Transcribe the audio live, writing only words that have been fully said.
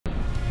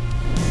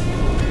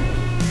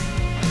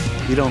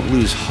we don't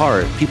lose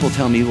heart. People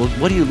tell me, well,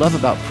 what do you love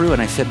about Peru?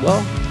 And I said,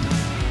 well,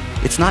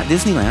 it's not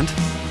Disneyland,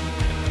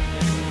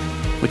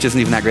 which isn't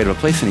even that great of a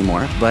place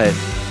anymore, but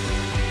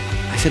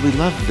I said, we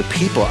love the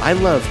people. I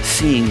love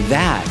seeing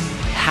that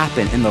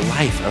happen in the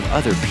life of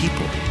other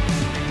people.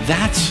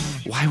 That's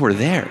why we're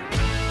there.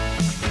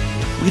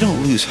 We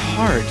don't lose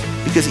heart,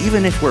 because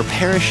even if we're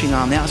perishing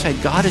on the outside,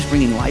 God is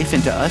bringing life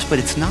into us, but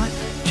it's not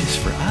just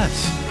for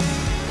us.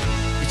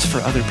 It's for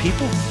other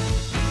people.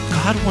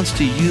 God wants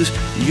to use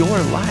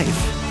your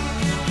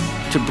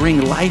life to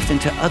bring life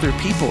into other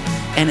people.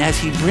 And as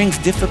he brings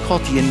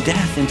difficulty and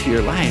death into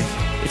your life,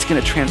 it's going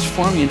to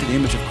transform you into the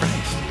image of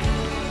Christ.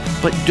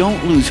 But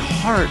don't lose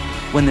heart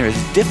when there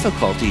is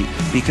difficulty,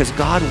 because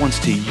God wants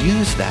to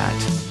use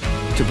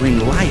that to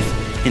bring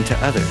life into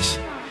others.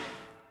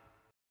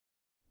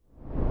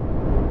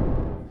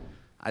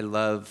 I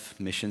love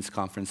missions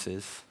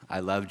conferences.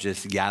 I love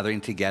just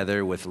gathering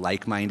together with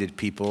like-minded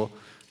people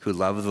who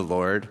love the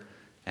Lord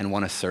and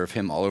want to serve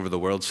him all over the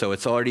world. So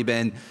it's already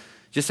been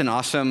just an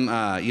awesome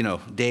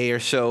day or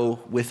so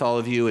with all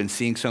of you and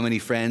seeing so many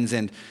friends.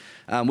 And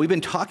we've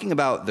been talking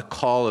about the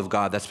call of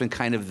God. That's been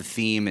kind of the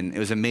theme, and it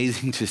was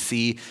amazing to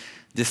see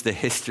just the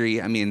history.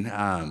 I mean,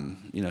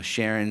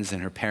 Sharon's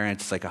and her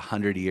parents, like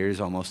 100 years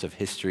almost of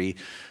history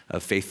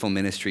of faithful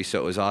ministry, so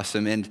it was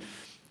awesome. And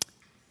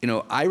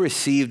I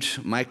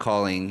received my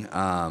calling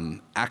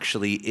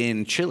actually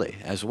in Chile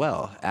as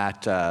well,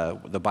 at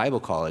the Bible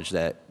college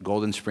that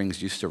Golden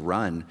Springs used to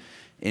run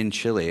in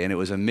Chile. And it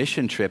was a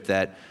mission trip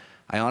that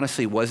I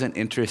honestly wasn't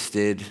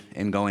interested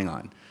in going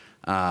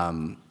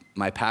on.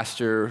 My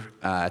pastor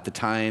at the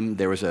time,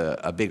 there was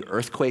a big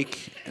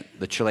earthquake.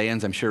 The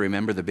Chileans, I'm sure,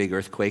 remember the big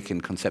earthquake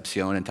in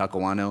Concepcion and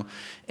Talcahuano.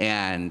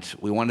 And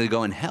we wanted to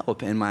go and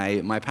help. And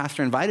my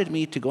pastor invited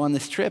me to go on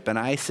this trip, and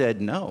I said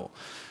no,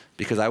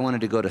 because I wanted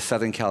to go to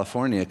Southern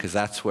California, because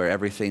that's where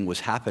everything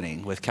was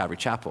happening with Calvary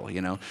Chapel.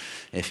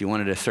 If you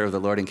wanted to serve the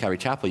Lord in Calvary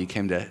Chapel, you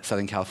came to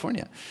Southern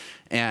California.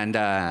 And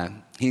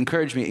he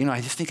encouraged me, I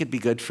just think it'd be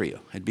good for you.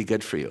 It'd be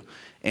good for you.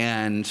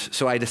 And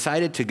so I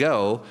decided to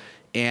go.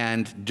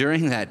 And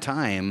during that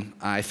time,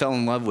 I fell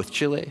in love with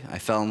Chile. I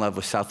fell in love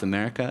with South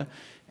America.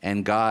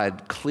 And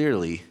God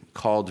clearly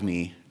called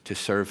me to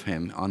serve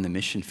him on the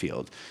mission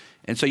field.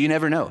 And so you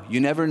never know. You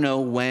never know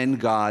when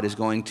God is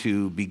going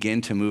to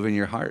begin to move in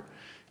your heart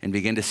and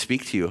begin to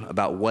speak to you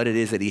about what it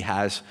is that he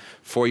has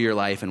for your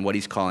life and what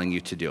he's calling you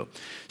to do.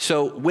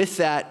 So with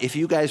that, if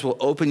you guys will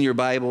open your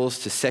Bibles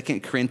to 2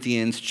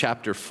 Corinthians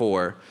chapter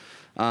 4,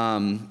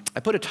 I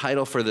put a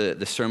title for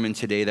the sermon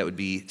today that would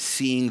be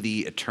Seeing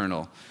the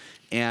Eternal.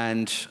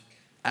 And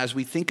as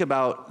we think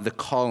about the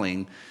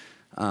calling,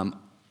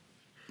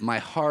 my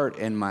heart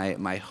and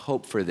my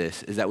hope for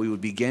this is that we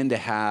would begin to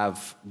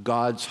have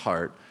God's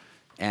heart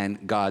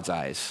and God's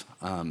eyes.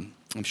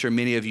 I'm sure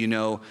many of you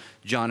know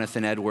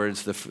Jonathan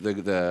Edwards,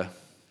 the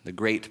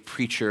great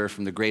preacher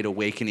from the Great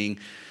Awakening.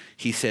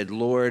 He said,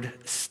 Lord,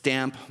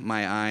 stamp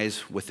my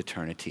eyes with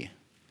eternity.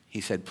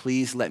 He said,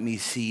 please let me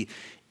see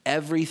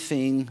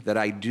everything that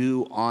I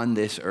do on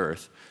this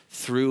earth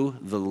through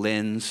the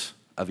lens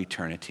of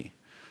eternity.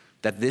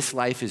 That this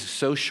life is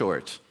so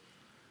short,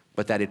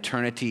 but that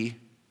eternity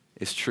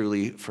is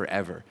truly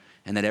forever.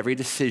 And that every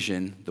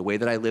decision, the way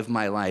that I live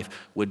my life,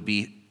 would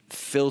be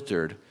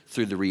filtered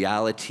through the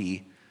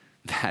reality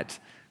that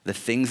the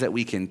things that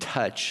we can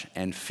touch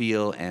and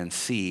feel and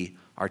see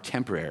are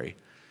temporary,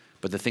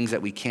 but the things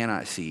that we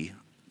cannot see,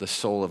 the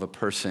soul of a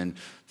person,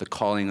 the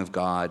calling of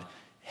God,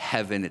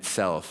 heaven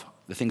itself,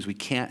 the things we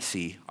can't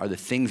see are the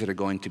things that are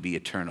going to be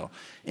eternal.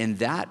 And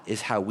that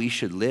is how we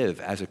should live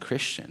as a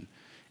Christian.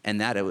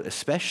 And that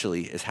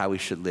especially is how we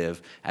should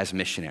live as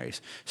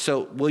missionaries.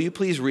 So will you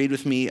please read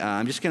with me?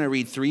 I'm just going to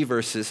read 3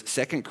 verses,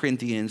 2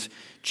 Corinthians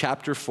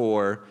chapter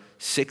 4,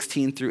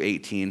 16 through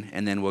 18,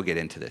 and then we'll get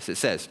into this. It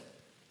says,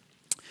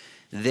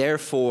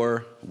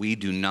 therefore we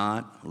do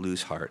not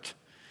lose heart.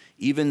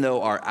 Even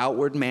though our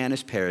outward man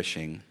is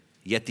perishing,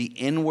 yet the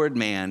inward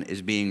man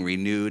is being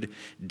renewed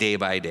day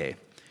by day.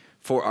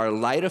 For our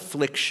light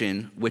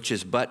affliction, which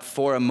is but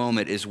for a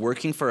moment, is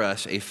working for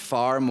us a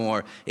far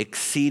more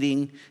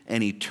exceeding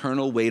and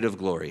eternal weight of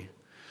glory.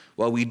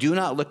 While we do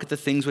not look at the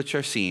things which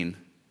are seen,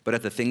 but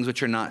at the things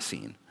which are not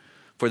seen.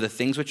 For the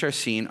things which are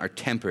seen are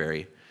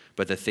temporary,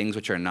 but the things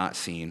which are not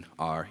seen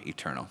are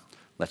eternal.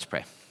 Let's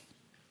pray.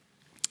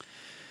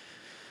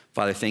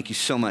 Father, thank you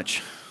so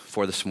much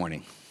for this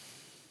morning.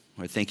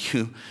 Lord, thank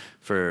you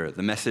for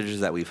the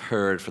messages that we've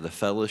heard, for the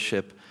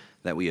fellowship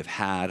that we have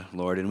had,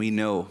 Lord, and we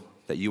know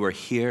that you are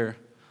here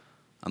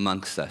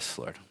amongst us,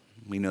 Lord.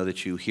 We know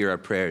that you hear our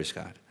prayers,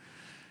 God.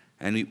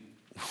 And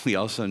we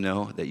also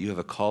know that you have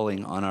a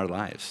calling on our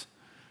lives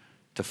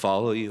to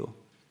follow you,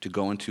 to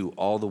go into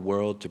all the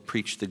world, to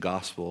preach the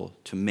gospel,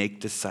 to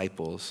make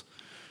disciples,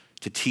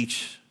 to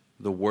teach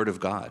the word of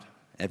God,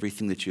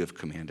 everything that you have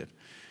commanded.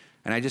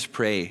 And I just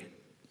pray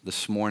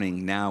this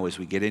morning now as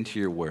we get into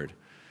your word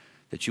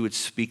that you would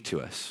speak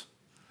to us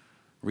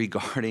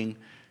regarding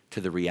to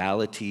the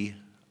reality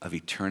of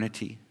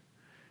eternity,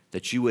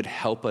 that you would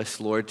help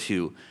us, Lord,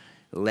 to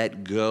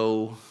let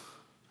go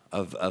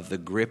of the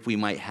grip we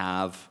might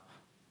have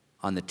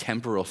on the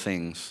temporal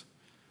things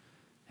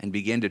and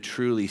begin to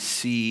truly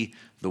see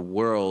the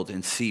world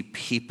and see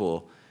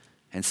people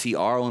and see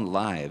our own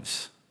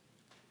lives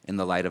in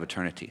the light of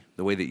eternity,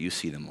 the way that you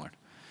see them, Lord.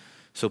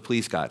 So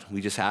please, God, we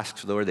just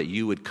ask, Lord, that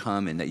you would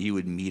come and that you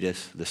would meet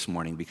us this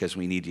morning because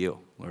we need you.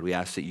 Lord, we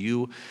ask that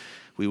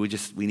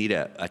we need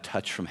a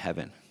touch from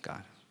heaven,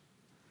 God.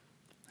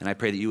 And I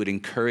pray that you would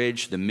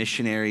encourage the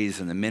missionaries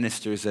and the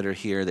ministers that are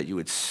here, that you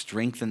would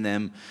strengthen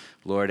them,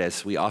 Lord,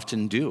 as we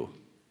often do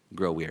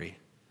grow weary.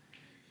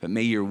 But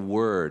may your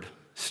word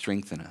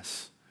strengthen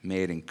us.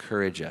 May it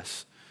encourage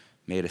us.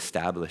 May it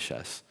establish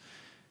us.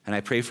 And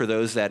I pray for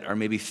those that are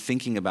maybe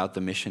thinking about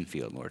the mission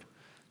field, Lord,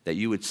 that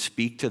you would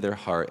speak to their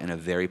heart in a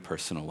very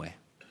personal way,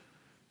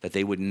 that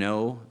they would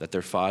know that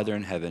their Father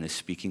in heaven is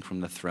speaking from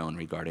the throne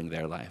regarding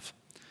their life.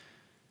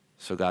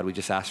 So God, we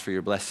just ask for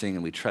your blessing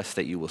and we trust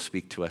that you will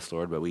speak to us,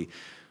 Lord, but we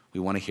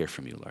want to hear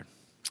from you, Lord.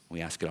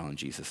 We ask it all in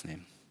Jesus'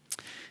 name.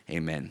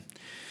 Amen.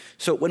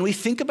 So when we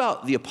think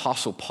about the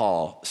Apostle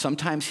Paul,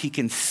 sometimes he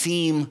can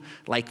seem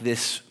like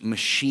this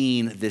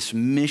machine, this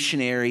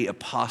missionary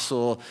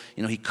apostle.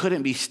 You know, he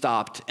couldn't be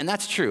stopped. And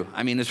that's true.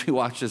 I mean, as we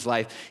watch his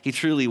life, he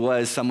truly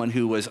was someone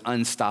who was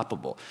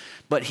unstoppable.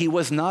 But he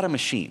was not a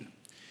machine.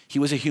 He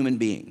was a human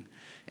being.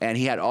 And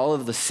he had all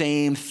of the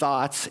same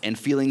thoughts and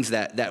feelings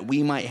that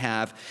we might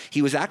have.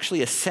 He was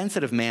actually a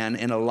sensitive man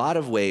in a lot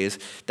of ways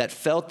that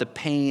felt the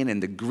pain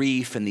and the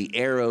grief and the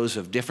arrows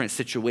of different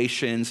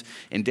situations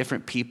and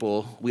different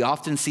people. We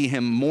often see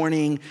him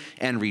mourning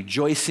and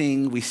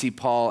rejoicing. We see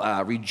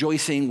Paul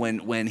rejoicing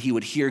when he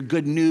would hear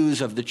good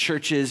news of the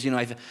churches. You know,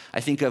 I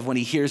think of when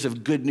he hears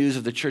of good news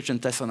of the church in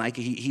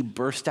Thessalonica, he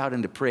burst out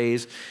into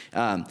praise.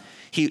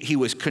 He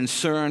was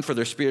concerned for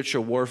their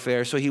spiritual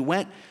warfare.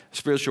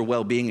 Spiritual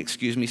well-being,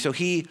 So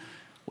he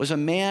was a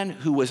man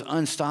who was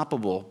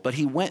unstoppable, but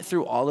he went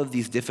through all of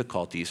these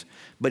difficulties,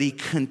 but he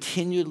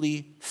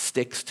continually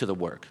sticks to the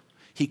work.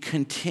 He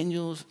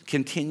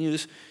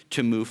continues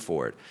to move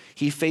forward.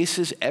 He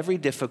faces every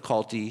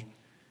difficulty,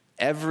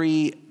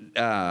 every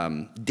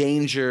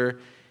danger,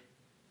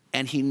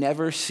 and he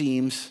never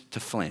seems to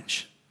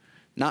flinch.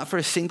 Not for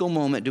a single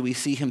moment do we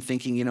see him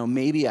thinking, you know,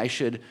 maybe I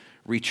should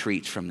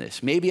retreat from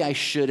this. Maybe I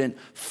shouldn't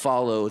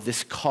follow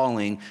this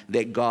calling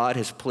that God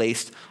has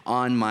placed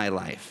on my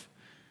life.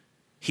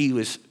 He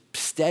was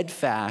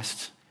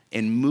steadfast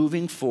in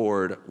moving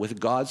forward with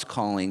God's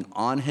calling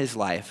on his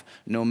life,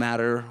 no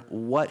matter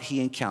what he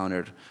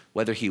encountered,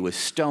 whether he was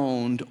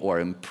stoned or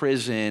in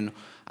prison.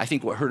 I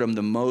think what hurt him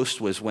the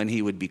most was when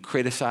he would be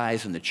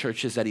criticized in the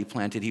churches that he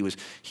planted. He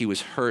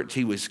was hurt.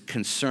 He was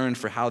concerned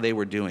for how they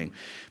were doing.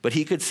 But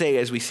he could say,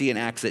 as we see in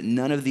Acts, that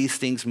none of these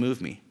things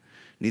move me.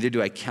 Neither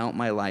do I count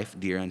my life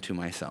dear unto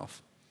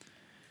myself.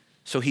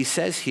 So he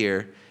says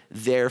here,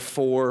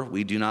 therefore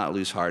we do not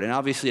lose heart. And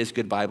obviously as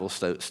good Bible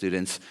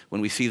students,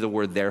 when we see the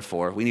word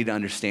therefore, we need to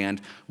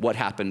understand what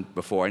happened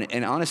before.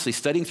 And honestly,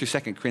 studying through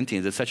 2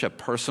 Corinthians, it's such a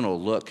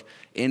personal look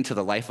into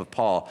the life of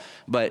Paul.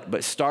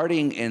 But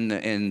starting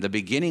in the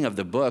beginning of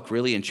the book,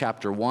 really in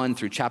chapter 1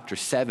 through chapter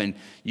 7,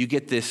 you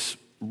get this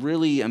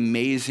really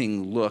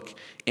amazing look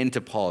into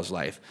Paul's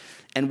life.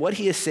 And what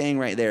he is saying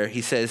right there,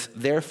 he says,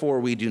 therefore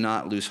we do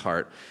not lose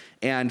heart.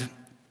 And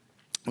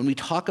when we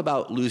talk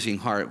about losing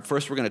heart,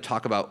 first we're going to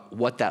talk about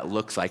what that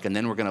looks like, and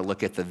then we're going to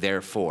look at the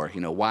therefore.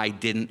 You know, why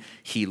didn't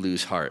he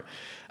lose heart?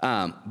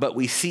 But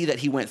we see that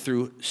he went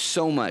through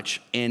so much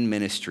in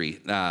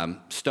ministry,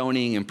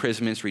 stoning,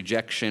 imprisonments,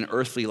 rejection,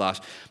 earthly loss.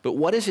 But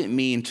what does it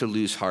mean to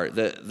lose heart?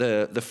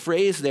 The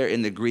phrase there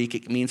in the Greek,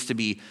 it means to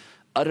be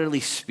utterly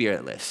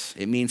spiritless.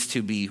 It means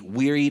to be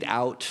wearied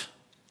out.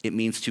 It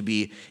means to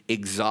be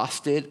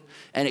exhausted,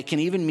 and it can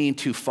even mean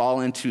to fall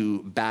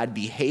into bad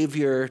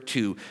behavior,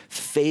 to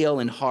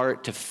fail in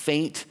heart, to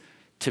faint,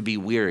 to be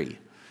weary.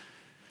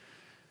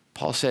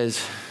 Paul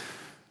says,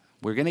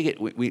 we're going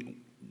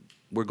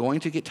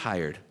to get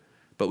tired,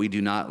 but we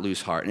do not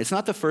lose heart. And it's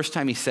not the first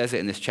time he says it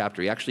in this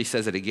chapter. He actually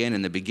says it again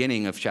in the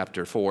beginning of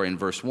chapter 4 in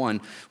verse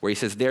 1, where he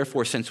says,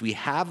 therefore, since we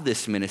have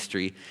this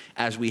ministry,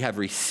 as we have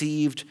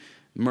received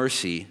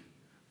mercy,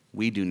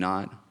 we do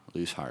not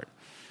lose heart.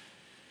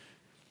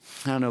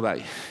 I don't know about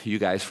you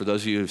guys. For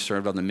those of you who have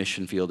served on the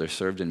mission field or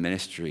served in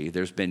ministry,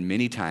 there's been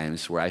many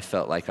times where I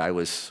felt like I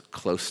was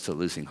close to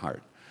losing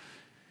heart.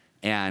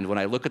 And when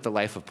I look at the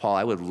life of Paul,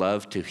 I would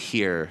love to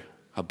hear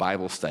a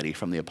Bible study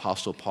from the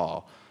Apostle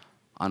Paul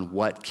on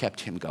what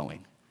kept him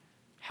going.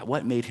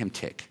 What made him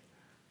tick?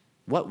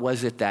 What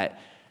was it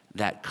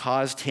that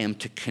caused him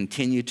to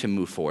continue to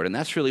move forward? And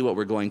that's really what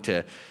we're going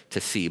to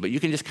see. But you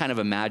can just kind of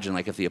imagine,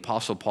 like if the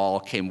Apostle Paul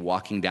came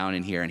walking down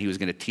in here and he was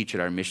going to teach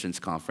at our missions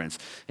conference,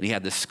 and he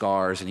had the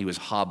scars and he was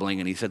hobbling,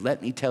 and he said,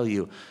 let me tell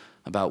you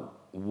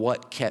about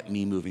what kept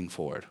me moving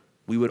forward.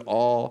 We would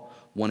all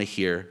want to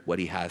hear what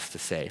he has to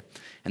say.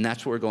 And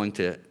that's what we're going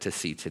to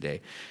see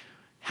today.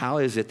 How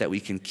is it that we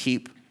can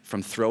keep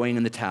from throwing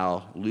in the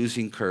towel,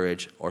 losing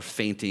courage, or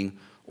fainting,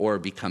 or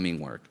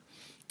becoming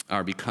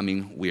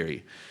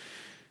weary?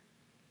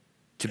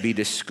 To be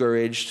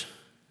discouraged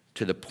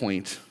to the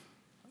point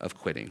of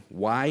quitting?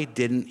 Why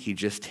didn't he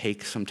just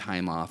take some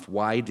time off?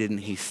 Why didn't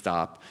he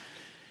stop?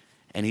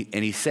 And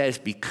he says,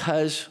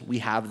 because we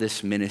have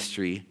this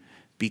ministry,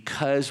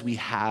 because we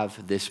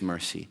have this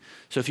mercy.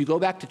 So if you go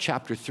back to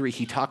chapter 3,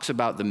 he talks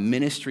about the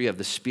ministry of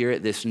the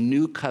Spirit, this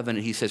new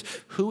covenant. He says,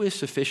 who is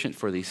sufficient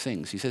for these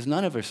things? He says,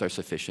 none of us are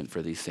sufficient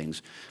for these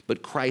things,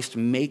 but Christ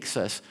makes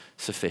us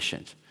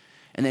sufficient.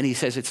 And then he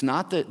says, it's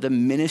not the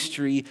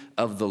ministry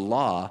of the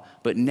law,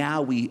 but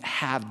now we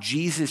have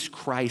Jesus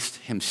Christ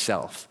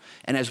himself.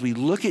 And as we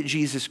look at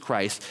Jesus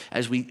Christ,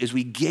 as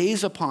we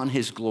gaze upon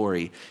his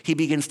glory, he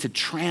begins to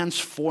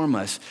transform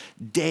us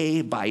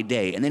day by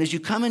day. And then as you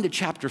come into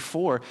chapter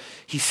 4,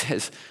 he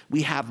says,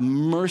 we have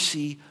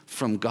mercy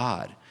from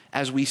God.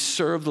 As we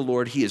serve the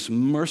Lord, he is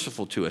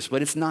merciful to us.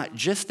 But it's not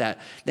just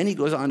that. Then he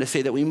goes on to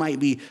say that we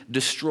might be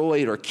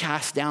destroyed or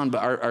cast down,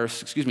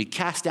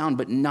 cast down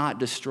but not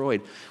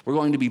destroyed. We're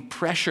going to be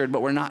pressured,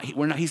 but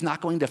he's not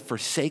going to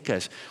forsake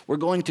us. We're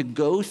going to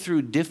go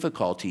through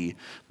difficulty,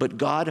 but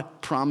God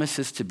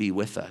promises to be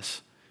with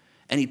us.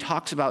 And he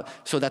talks about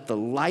so that the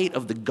light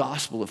of the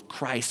gospel of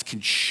Christ can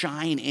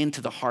shine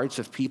into the hearts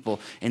of people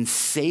and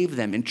save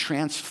them and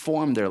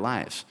transform their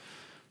lives.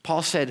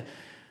 Paul said,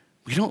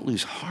 we don't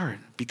lose heart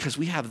because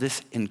we have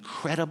this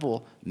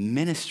incredible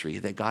ministry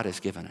that God has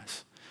given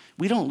us.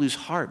 We don't lose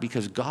heart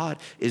because God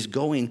is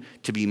going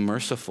to be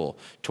merciful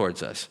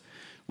towards us.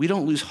 We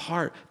don't lose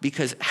heart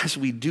because as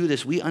we do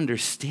this, we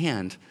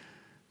understand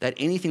that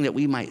anything that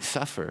we might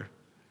suffer,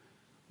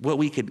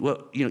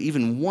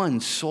 even one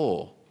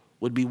soul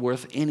would be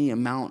worth any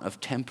amount of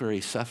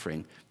temporary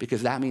suffering,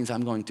 because that means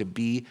I'm going to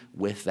be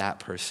with that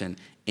person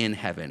in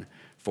heaven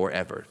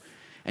forever.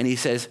 And he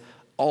says,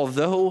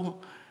 although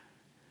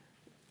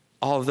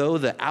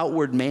the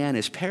outward man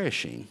is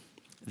perishing,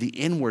 the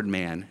inward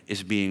man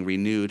is being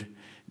renewed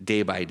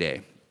day by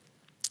day.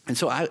 And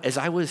so as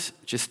I was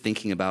just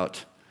thinking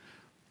about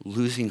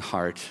losing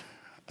heart,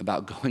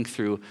 about going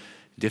through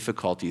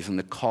difficulties and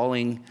the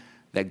calling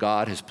that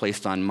God has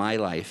placed on my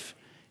life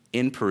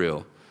in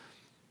Peru,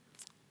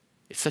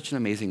 it's such an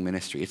amazing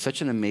ministry. It's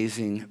such an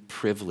amazing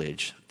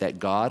privilege that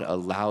God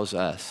allows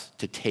us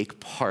to take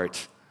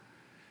part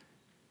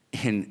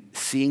in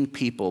seeing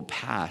people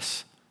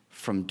pass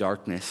from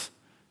darkness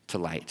to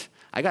light.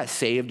 I got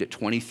saved at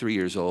 23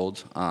 years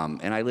old,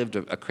 and I lived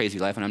a crazy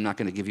life, and I'm not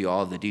going to give you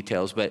all the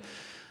details, but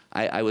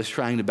I was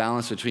trying to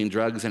balance between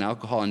drugs and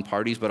alcohol and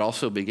parties, but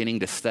also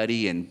beginning to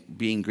study and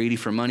being greedy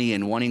for money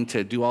and wanting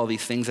to do all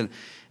these things. And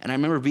I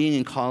remember being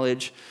in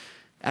college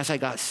as I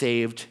got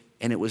saved,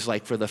 and it was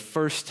like for the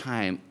first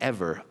time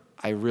ever,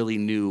 I really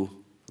knew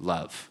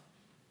love.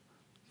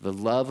 The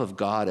love of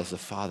God as a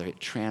Father, it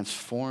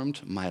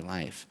transformed my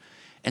life.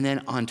 And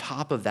then on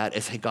top of that,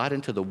 as I got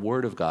into the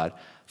Word of God,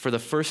 for the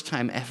first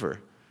time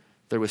ever,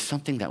 there was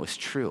something that was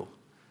true.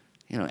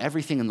 You know,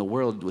 everything in the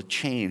world would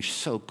change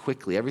so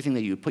quickly. Everything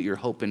that you put your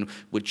hope in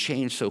would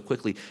change so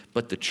quickly.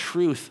 But the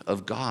truth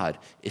of God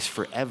is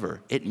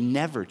forever. It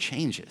never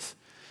changes.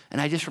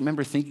 And I just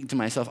remember thinking to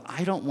myself,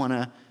 I don't want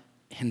to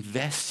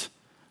invest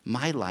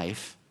my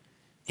life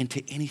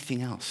into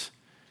anything else.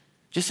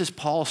 Just as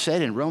Paul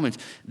said in Romans,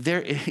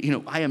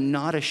 I am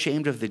not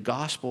ashamed of the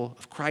gospel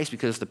of Christ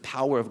because it's the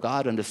power of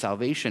God unto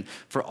salvation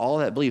for all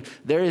that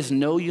believe. There is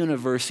no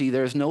university,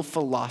 there is no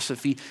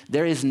philosophy,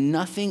 there is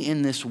nothing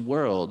in this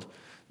world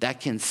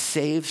that can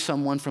save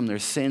someone from their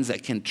sins,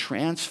 that can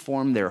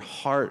transform their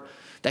heart,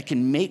 that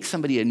can make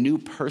somebody a new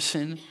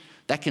person,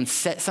 that can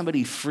set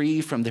somebody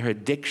free from their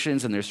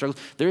addictions and their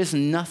struggles. There is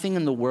nothing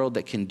in the world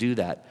that can do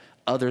that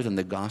other than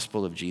the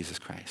gospel of Jesus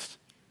Christ.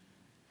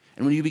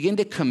 And when you begin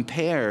to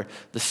compare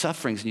the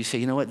sufferings and you say,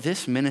 you know what,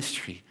 this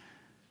ministry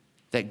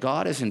that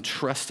God has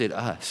entrusted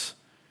us,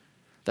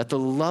 that the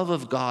love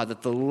of God,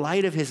 that the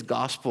light of his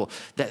gospel,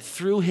 that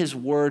through his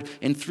word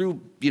and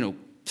through,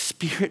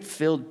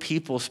 spirit-filled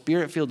people,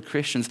 spirit-filled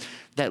Christians,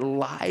 that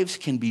lives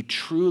can be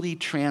truly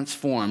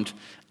transformed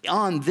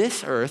on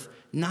this earth,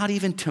 not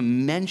even to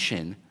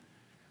mention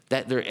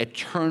that their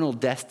eternal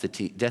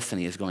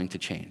destiny is going to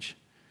change.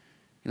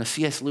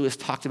 C.S. Lewis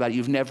talked about,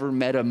 you've never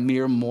met a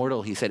mere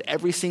mortal. He said,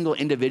 every single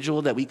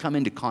individual that we come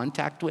into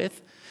contact with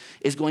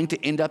is going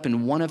to end up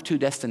in one of two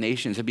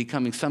destinations of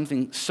becoming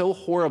something so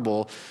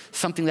horrible,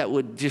 something that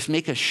would just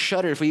make us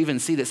shudder if we even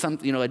see that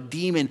a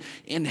demon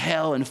in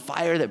hell and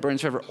fire that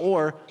burns forever,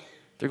 or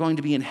they're going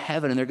to be in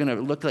heaven and they're going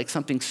to look like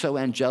something so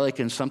angelic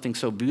and something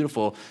so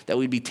beautiful that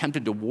we'd be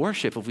tempted to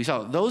worship if we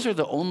saw it. Those are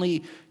the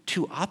only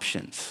two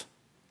options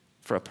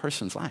for a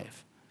person's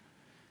life.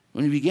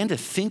 When you begin to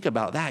think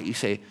about that, you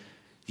say,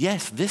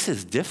 yes, this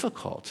is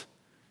difficult,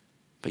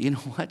 but you know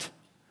what?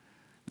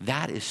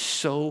 That is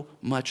so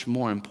much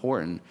more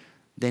important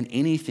than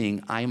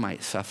anything I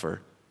might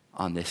suffer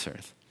on this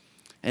earth.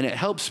 And it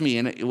helps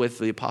me with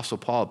the Apostle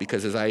Paul,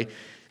 because as I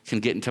can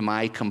get into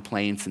my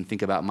complaints and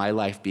think about my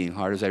life being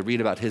hard, as I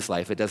read about his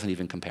life, it doesn't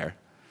even compare.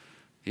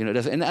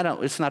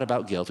 It's not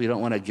about guilt. We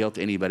don't want to guilt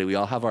anybody. We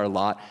all have our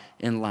lot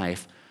in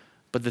life.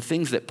 But the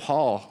things that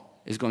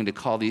Paul is going to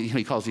call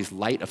he calls these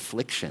light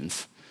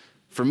afflictions.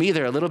 For me,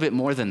 they're a little bit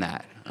more than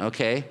that,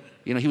 okay?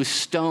 He was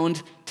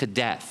stoned to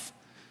death.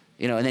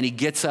 And then he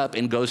gets up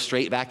and goes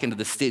straight back into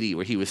the city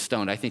where he was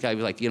stoned. I think I'd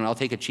be like, I'll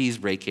take a cheese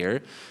break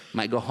here,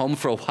 might go home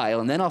for a while,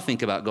 and then I'll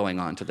think about going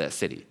on to that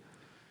city.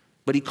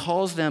 But he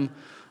calls them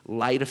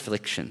light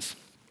afflictions.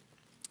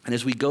 And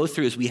as we go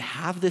through, as we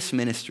have this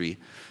ministry,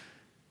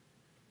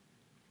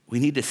 we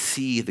need to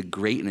see the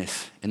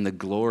greatness and the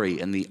glory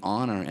and the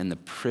honor and the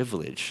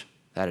privilege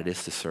that it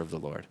is to serve the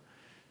Lord,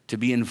 to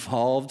be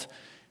involved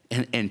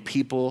in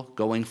people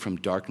going from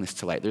darkness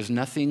to light. There's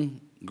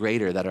nothing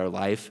greater that our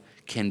life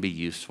can be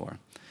used for.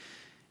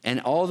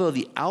 And although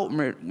the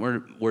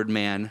outward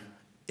man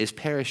is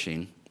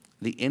perishing,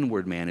 the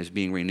inward man is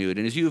being renewed.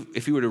 And if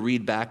you were to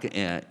read back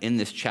in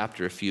this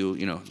chapter,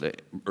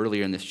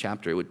 earlier in this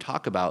chapter, it would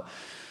talk about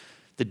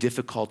the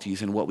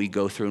difficulties and what we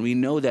go through. And we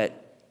know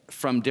that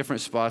from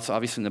different spots,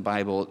 obviously in the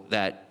Bible,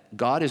 that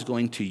God is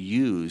going to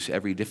use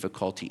every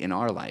difficulty in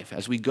our life.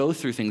 As we go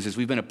through things, as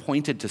we've been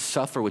appointed to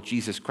suffer with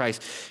Jesus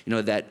Christ,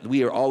 that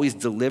we are always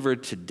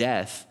delivered to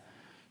death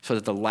so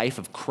that the life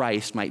of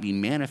Christ might be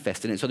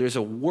manifested. And so there's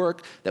a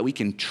work that we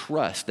can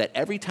trust that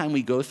every time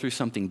we go through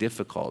something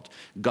difficult,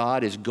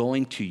 God is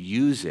going to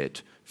use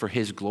it for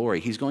his glory.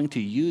 He's going to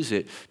use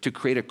it to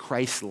create a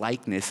Christ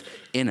likeness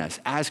in us.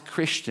 As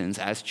Christians,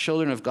 as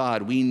children of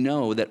God, we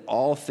know that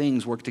all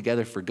things work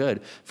together for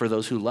good for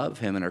those who love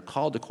him and are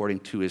called according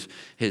to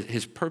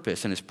his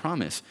purpose and his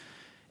promise.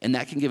 And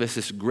that can give us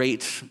this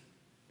great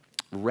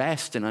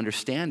rest and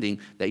understanding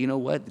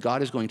that,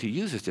 God is going to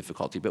use this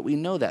difficulty, but we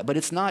know that. But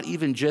it's not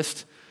even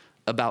just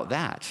about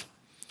that.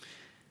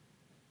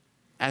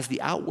 As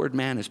the outward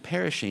man is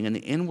perishing and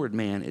the inward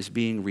man is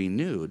being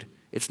renewed,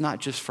 it's not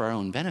just for our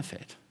own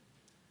benefit.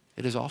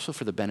 It is also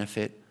for the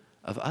benefit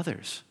of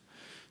others.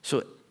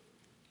 So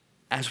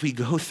as we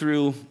go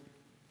through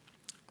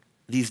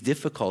these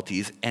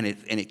difficulties, and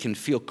it can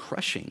feel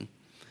crushing,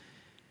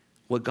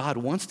 what God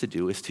wants to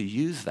do is to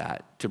use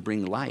that to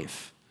bring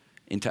life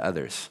into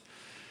others.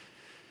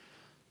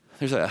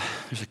 There's a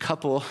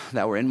couple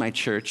that were in my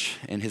church,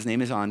 and his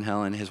name is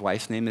Angel, and his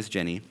wife's name is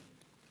Jenny.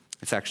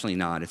 It's actually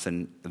not. It's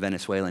a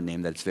Venezuelan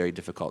name that's very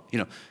difficult.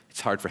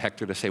 It's hard for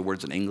Hector to say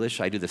words in English.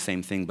 I do the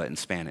same thing, but in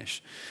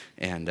Spanish.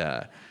 And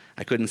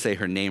I couldn't say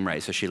her name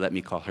right, so she let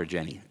me call her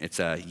Jenny. It's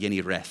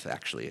Yenny Reth,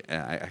 actually.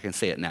 I can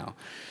say it now.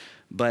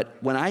 But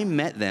when I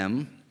met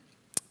them,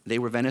 they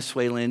were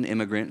Venezuelan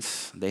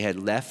immigrants. They had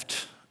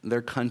left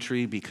their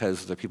country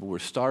because the people were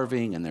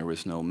starving and there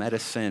was no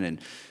medicine, and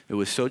it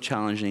was so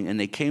challenging. And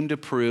they came to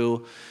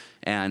Peru,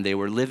 and they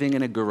were living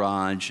in a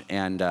garage,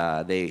 and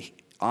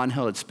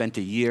Angel had spent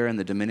a year in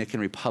the Dominican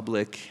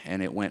Republic,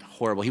 and it went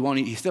horrible.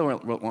 He still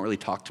won't really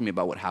talk to me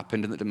about what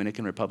happened in the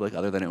Dominican Republic,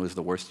 other than it was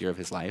the worst year of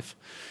his life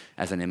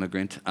as an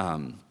immigrant.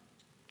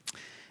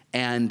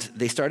 And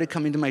they started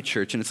coming to my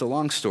church, and it's a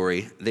long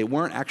story. They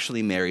weren't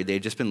actually married. They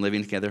had just been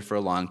living together for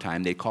a long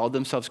time. They called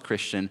themselves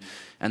Christian,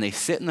 and they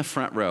sit in the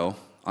front row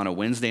on a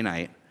Wednesday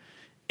night,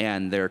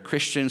 and they're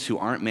Christians who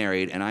aren't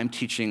married, and I'm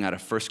teaching out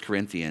of 1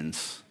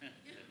 Corinthians.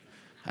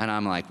 And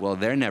I'm like, well,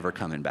 they're never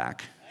coming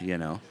back,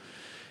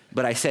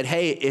 But I said,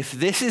 hey, if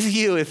this is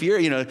you, if you're,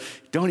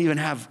 don't even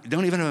have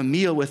a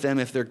meal with them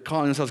if they're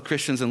calling themselves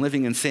Christians and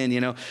living in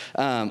sin,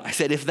 I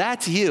said, if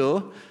that's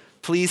you,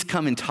 please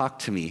come and talk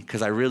to me,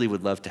 because I really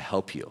would love to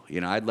help you.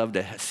 I'd love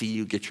to see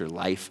you get your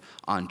life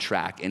on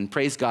track. And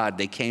praise God,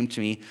 they came to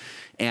me,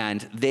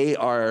 and they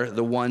are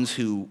the ones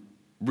who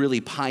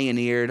really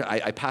pioneered.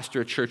 I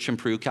pastor a church in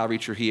Peru, Calvary,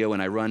 Trujillo,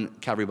 and I run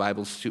Calvary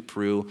Bible Institute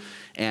Peru,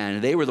 and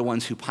they were the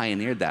ones who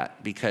pioneered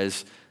that,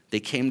 because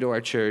they came to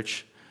our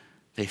church.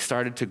 They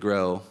started to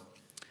grow.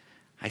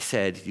 I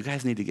said, you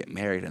guys need to get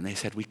married. And they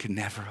said, we could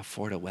never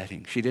afford a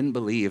wedding.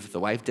 The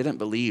wife didn't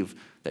believe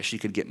that she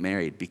could get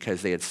married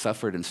because they had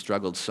suffered and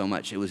struggled so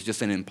much. It was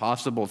just an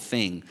impossible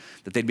thing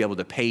that they'd be able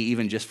to pay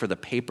even just for the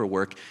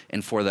paperwork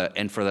and for the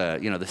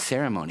the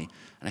ceremony.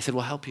 And I said,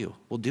 we'll help you.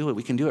 We'll do it.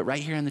 We can do it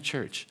right here in the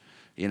church,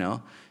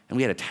 And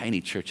we had a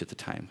tiny church at the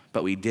time,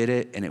 but we did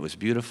it, and it was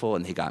beautiful,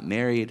 and they got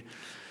married.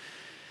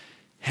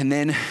 And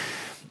then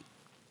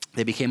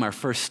they became our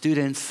first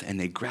students, and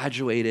they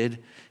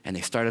graduated, and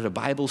they started a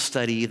Bible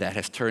study that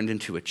has turned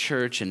into a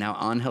church, and now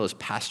Angel is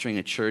pastoring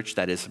a church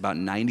that is about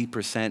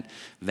 90%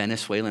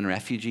 Venezuelan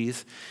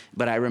refugees.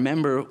 But I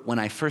remember when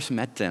I first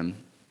met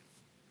them,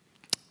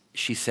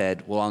 she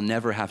said, well, I'll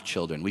never have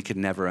children. We could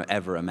never,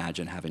 ever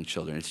imagine having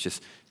children.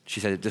 She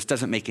said, it just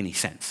doesn't make any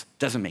sense.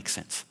 Doesn't make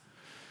sense.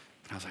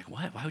 And I was like,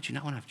 what? Why would you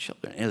not want to have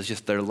children? And it was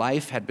just their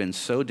life had been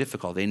so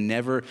difficult.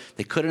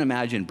 They couldn't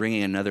imagine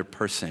bringing another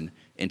person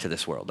into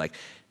this world.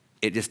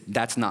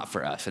 That's not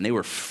for us. And they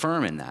were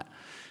firm in that.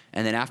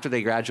 And then after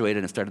they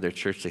graduated and started their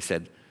church, they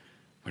said,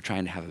 we're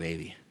trying to have a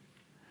baby.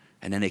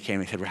 And then they came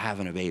and they said, we're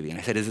having a baby. And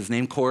I said, is his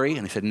name Cory?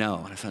 And they said, no.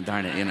 And I said,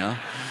 darn it,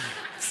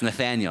 It's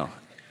Nathaniel.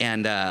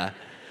 And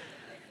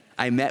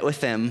I met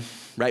with them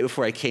right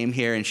before I came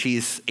here, and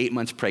she's 8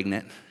 months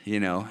pregnant,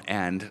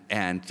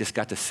 and just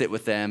got to sit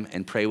with them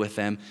and pray with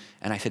them.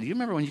 And I said, do you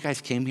remember when you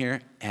guys came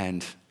here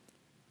and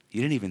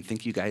you didn't even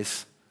think you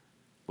guys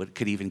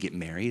could even get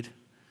married?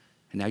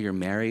 And now you're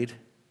married,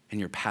 and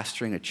you're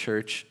pastoring a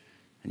church,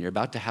 and you're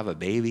about to have a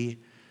baby.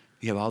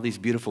 You have all these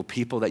beautiful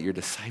people that you're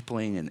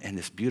discipling and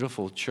this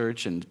beautiful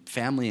church and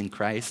family in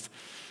Christ.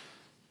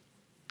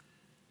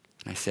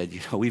 And I said,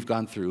 we've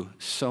gone through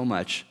so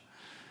much.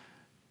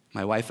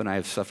 My wife and I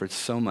have suffered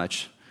so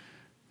much,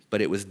 but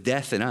it was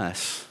death in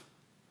us,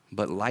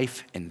 but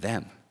life in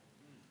them.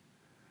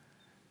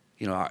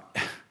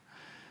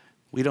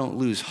 We don't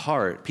lose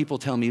heart. People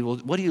tell me, well,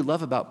 what do you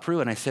love about Peru?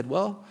 And I said,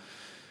 well,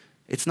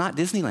 it's not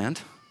Disneyland,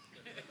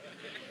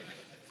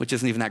 which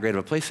isn't even that great of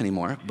a place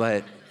anymore.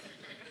 But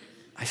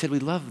I said, we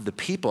love the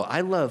people.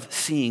 I love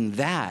seeing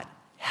that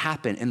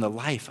happen in the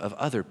life of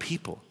other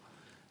people.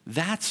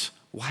 That's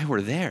why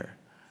we're there.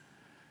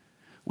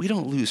 We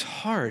don't lose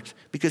heart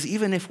because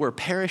even if we're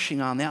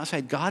perishing on the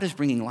outside, God is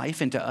bringing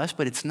life into us,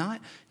 but it's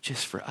not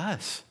just for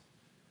us.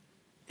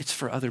 It's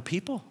for other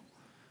people.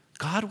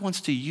 God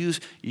wants to use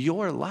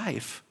your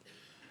life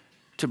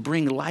to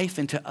bring life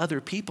into other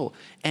people.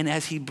 And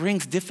as he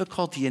brings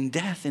difficulty and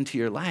death into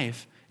your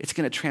life, it's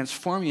going to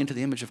transform you into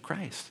the image of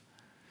Christ.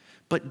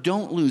 But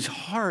don't lose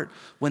heart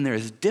when there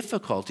is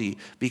difficulty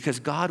because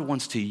God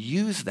wants to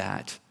use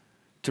that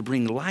to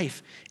bring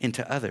life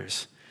into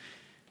others.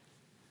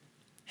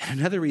 And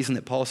another reason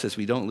that Paul says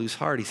we don't lose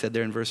heart, he said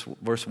there in verse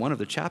 1 of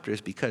the chapter,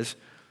 is because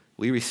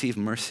we receive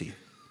mercy.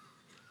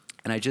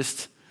 And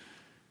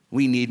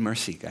we need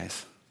mercy,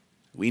 guys.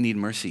 We need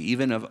mercy.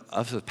 Even of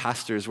us as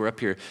pastors, we're up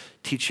here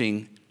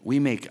teaching.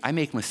 I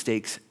make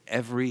mistakes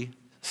every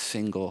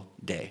single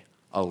day,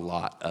 a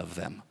lot of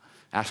them.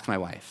 Ask my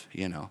wife,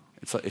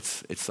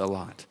 it's a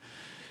lot.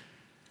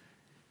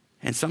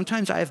 And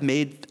sometimes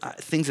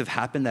things have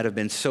happened that have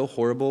been so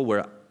horrible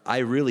where I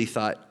really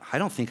thought, I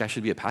don't think I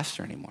should be a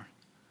pastor anymore.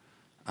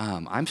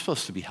 I'm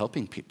supposed to be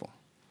helping people.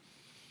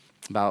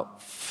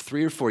 About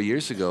 3 or 4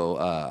 years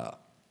ago,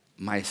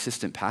 my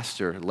assistant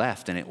pastor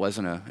left, and it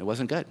wasn't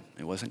good.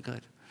 It wasn't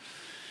good.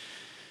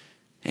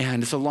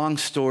 And it's a long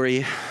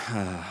story,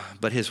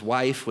 but his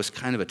wife was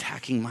kind of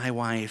attacking my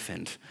wife,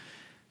 and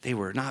they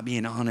were not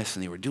being honest,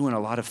 and they were doing a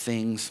lot of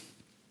things.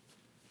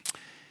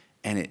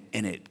 And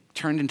it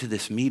turned into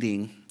this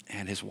meeting,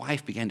 and his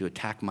wife began to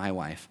attack my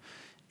wife,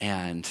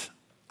 and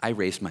I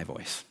raised my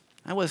voice.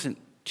 I wasn't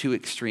too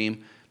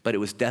extreme, but it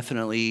was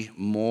definitely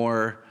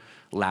more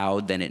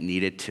loud than it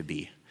needed to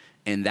be.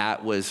 And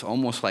that was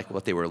almost like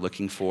what they were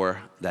looking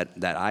for,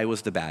 that I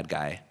was the bad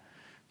guy,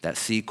 that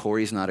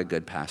Cory's not a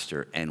good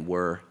pastor, and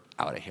we're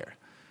out of here.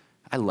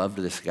 I loved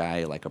this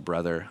guy like a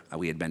brother.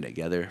 We had been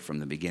together from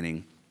the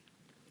beginning.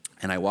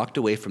 And I walked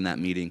away from that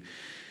meeting,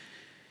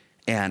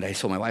 and I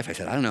told my wife, I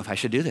said, I don't know if I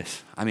should do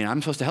this. I mean,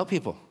 I'm supposed to help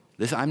people.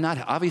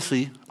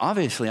 Obviously,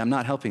 I'm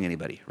not helping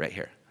anybody right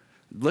here.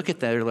 Look at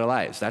their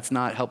lives. That's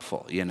not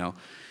helpful,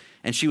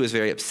 And she was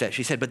very upset.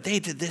 She said, but they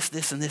did this,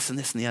 this, and this, and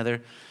this, and the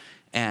other.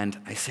 And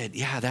I said,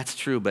 yeah, that's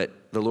true,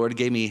 but the Lord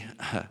gave me,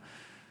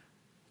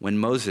 when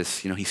Moses,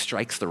 he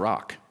strikes the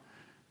rock.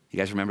 You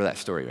guys remember that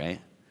story,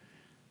 right?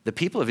 The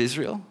people of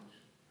Israel,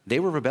 they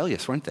were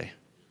rebellious, weren't they?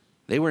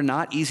 They were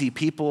not easy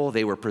people.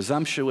 They were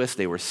presumptuous.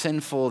 They were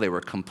sinful. They were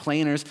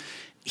complainers.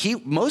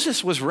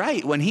 Moses was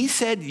right. When he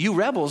said, you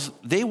rebels,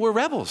 they were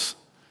rebels.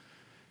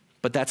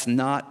 But that's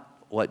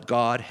not what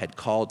God had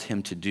called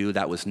him to do.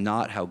 That was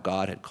not how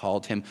God had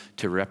called him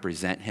to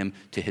represent him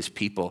to his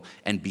people.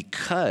 And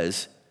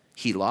because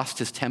he lost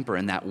his temper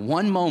in that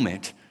one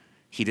moment,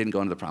 he didn't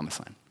go into the promised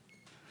land.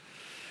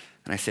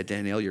 And I said,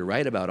 Danielle, you're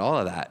right about all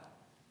of that,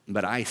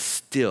 but I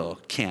still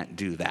can't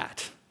do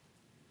that.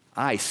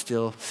 I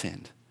still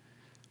sinned.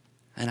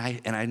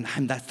 And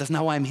that's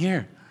not why I'm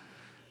here.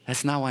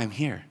 That's not why I'm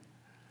here.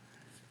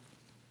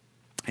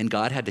 And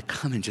God had to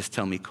come and just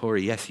tell me,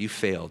 Cory, yes, you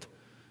failed,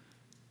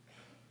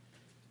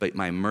 but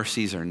my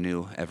mercies are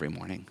new every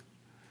morning.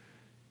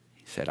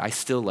 He said, I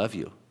still love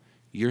you.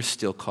 You're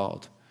still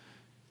called.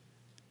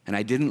 And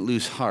I didn't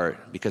lose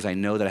heart because I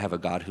know that I have a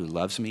God who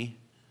loves me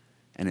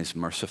and is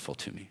merciful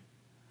to me.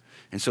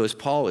 And so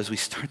as we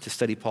start to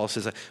study, Paul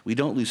says, we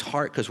don't lose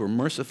heart because we're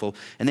merciful.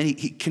 And then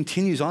he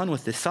continues on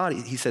with this thought.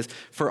 He says,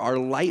 for our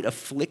light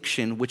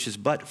affliction, which is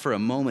but for a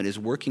moment, is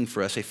working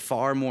for us a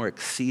far more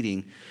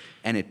exceeding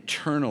and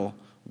eternal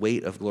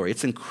weight of glory.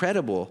 It's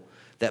incredible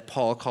that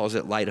Paul calls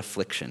it light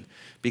affliction,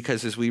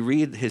 because as we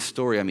read his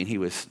story,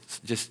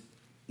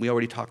 we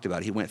already talked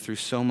about it. He went through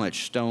so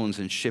much stones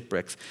and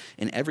shipwrecks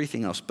and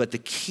everything else. But the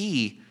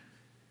key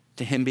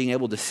to him being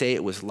able to say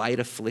it was light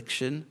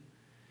affliction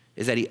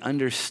is that he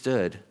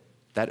understood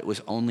that it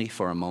was only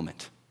for a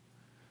moment.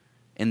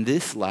 And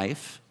this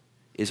life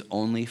is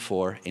only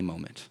for a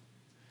moment.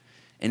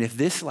 And if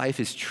this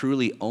life is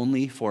truly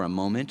only for a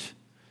moment,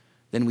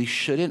 then we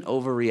shouldn't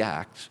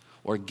overreact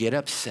or get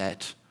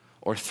upset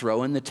or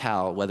throw in the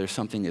towel whether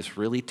something is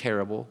really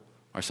terrible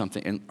or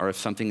if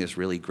something is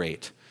really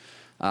great.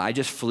 I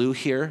just flew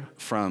here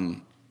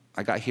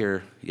I got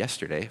here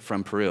yesterday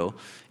from Peru,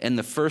 and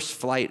the first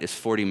flight is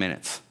 40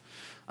 minutes.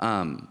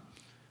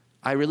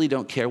 I really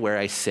don't care where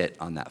I sit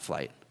on that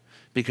flight,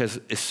 because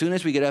as soon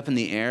as we get up in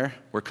the air,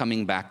 we're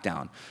coming back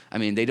down. I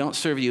mean, they don't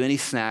serve you any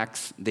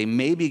snacks. They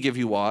maybe give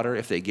you water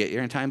if they get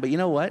here in time, but you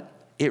know what?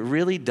 It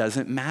really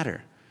doesn't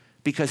matter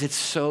because it's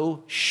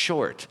so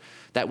short.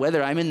 That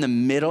whether I'm in the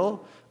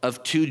middle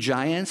of two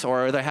giants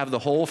or whether I have the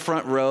whole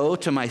front row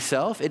to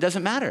myself, it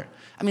doesn't matter.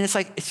 I mean,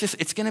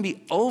 it's going to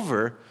be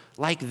over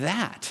like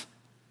that.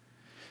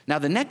 Now,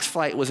 the next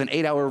flight was an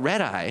 8-hour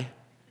red-eye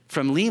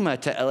from Lima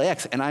to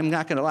LAX, and I'm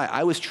not going to lie,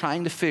 I was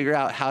trying to figure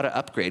out how to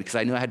upgrade because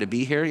I knew I had to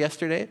be here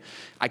yesterday.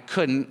 I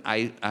couldn't.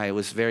 I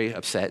was very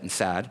upset and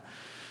sad.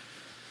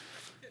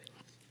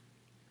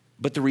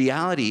 But the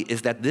reality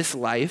is that this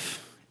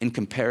life, in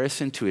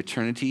comparison to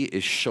eternity,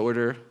 is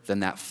shorter than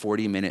that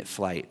 40-minute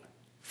flight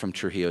from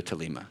Trujillo to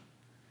Lima.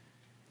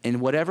 And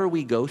whatever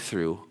we go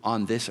through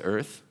on this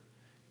earth,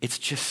 it's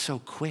just so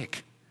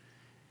quick.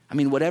 I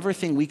mean, whatever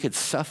thing we could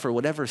suffer,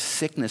 whatever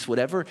sickness,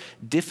 whatever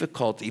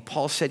difficulty,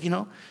 Paul said,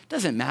 it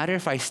doesn't matter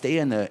if I stay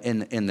in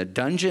the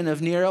dungeon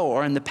of Nero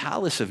or in the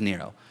palace of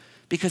Nero,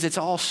 because it's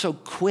all so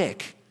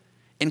quick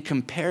in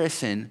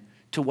comparison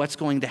to what's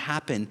going to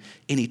happen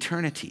in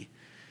eternity.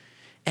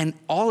 And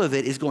all of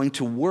it is going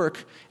to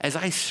work as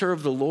I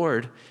serve the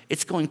Lord.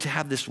 It's going to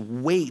have this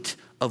weight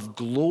of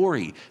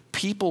glory.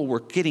 People were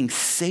getting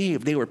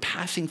saved. They were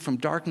passing from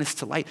darkness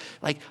to light.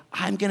 Like,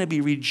 I'm going to be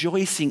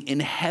rejoicing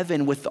in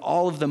heaven with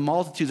all of the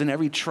multitudes and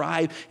every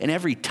tribe and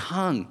every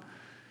tongue.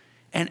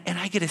 And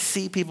I get to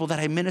see people that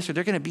I minister.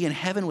 They're going to be in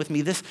heaven with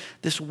me.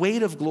 This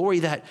weight of glory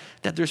that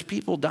there's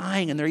people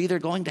dying and they're either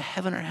going to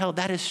heaven or hell,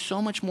 that is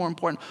so much more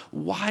important.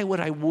 Why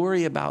would I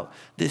worry about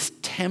this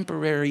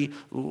temporary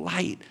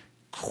light,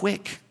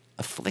 quick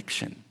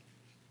affliction?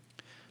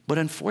 But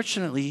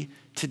unfortunately,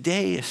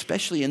 today,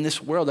 especially in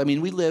this world, I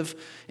mean, we live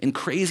in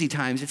crazy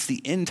times. It's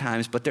the end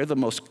times, but they're the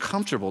most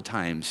comfortable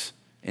times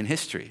in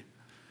history.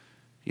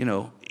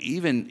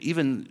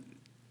 Even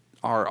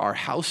our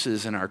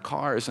houses and our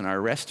cars and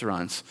our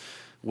restaurants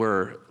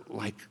were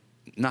like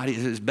not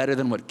as better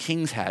than what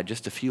kings had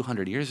just a few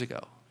hundred years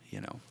ago,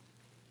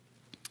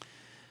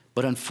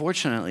 But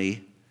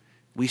unfortunately,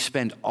 we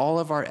spend all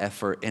of our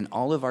effort and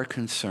all of our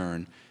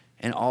concern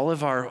and all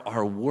of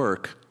our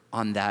work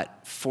on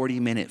that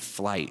 40-minute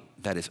flight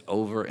that is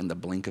over in the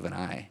blink of an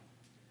eye,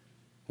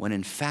 when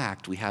in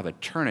fact we have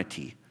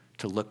eternity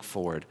to look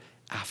forward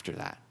after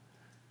that.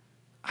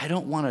 I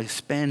don't want to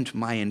spend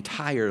my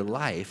entire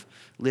life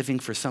living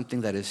for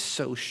something that is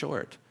so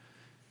short.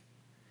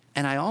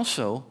 And I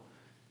also,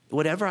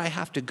 whatever I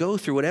have to go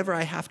through, whatever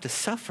I have to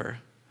suffer,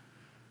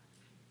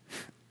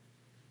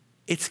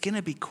 it's going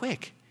to be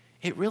quick.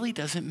 It really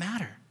doesn't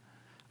matter.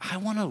 I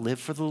want to live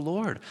for the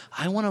Lord.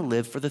 I want to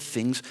live for the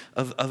things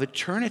of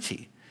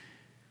eternity.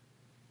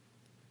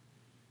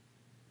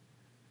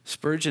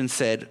 Spurgeon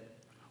said,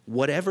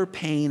 "Whatever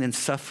pain and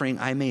suffering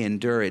I may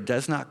endure, it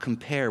does not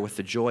compare with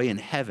the joy in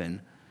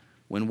heaven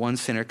when one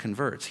sinner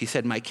converts." He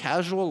said, "My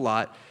casual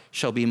lot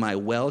shall be my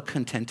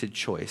well-contented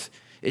choice.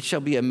 It shall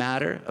be a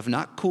matter of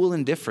not cool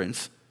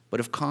indifference, but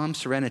of calm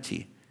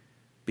serenity,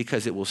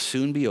 because it will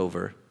soon be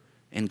over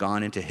and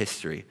gone into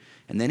history."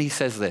 And then he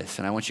says this,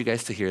 and I want you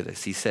guys to hear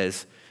this. He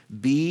says,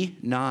 "Be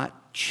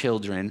not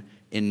children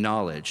in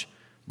knowledge,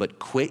 but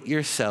quit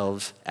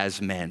yourselves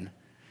as men.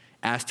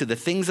 As to the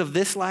things of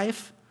this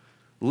life,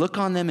 look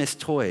on them as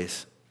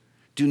toys.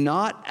 Do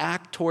not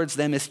act towards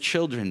them as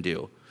children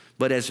do,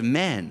 but as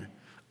men.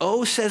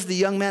 Oh, says the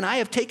young man, I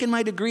have taken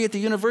my degree at the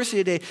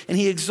university today," and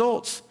he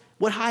exults.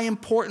 What high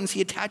importance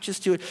he attaches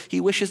to it. He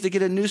wishes to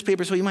get a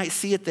newspaper so he might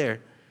see it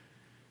there.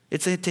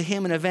 It's to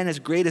him an event as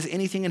great as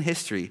anything in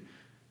history.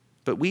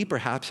 But we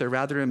perhaps are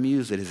rather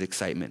amused at his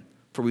excitement,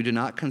 for we do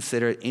not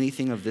consider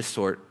anything of this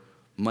sort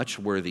much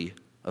worthy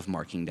of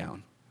marking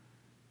down.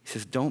 He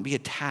says, don't be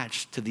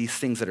attached to these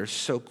things that are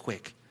so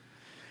quick.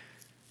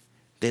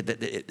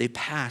 They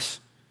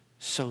pass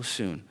so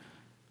soon.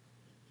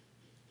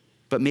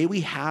 But may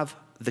we have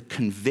the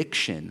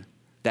conviction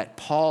that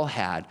Paul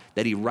had,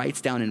 that he writes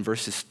down in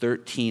verses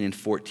 13 and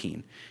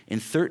 14.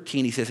 In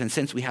 13, he says, "And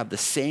since we have the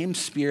same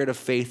spirit of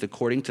faith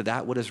according to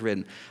that what is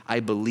written, I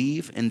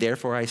believe and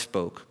therefore I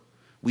spoke.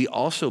 We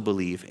also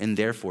believe and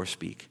therefore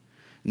speak,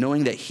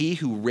 knowing that he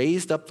who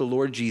raised up the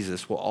Lord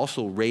Jesus will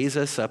also raise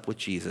us up with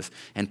Jesus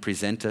and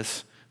present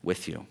us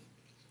with you."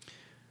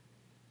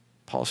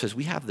 Paul says,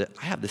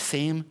 I have the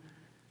same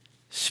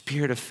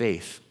spirit of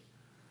faith.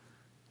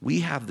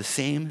 We have the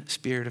same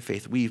spirit of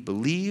faith. We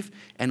believe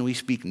and we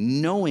speak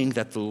knowing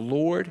that the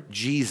Lord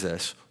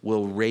Jesus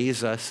will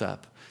raise us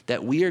up,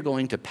 that we are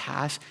going to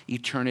pass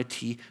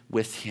eternity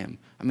with him.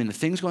 I mean, the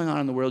things going on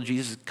in the world,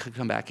 Jesus could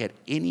come back at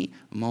any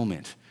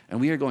moment, and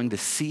we are going to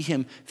see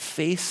him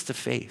face to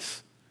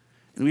face,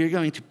 and we are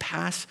going to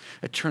pass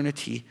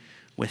eternity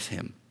with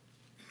him.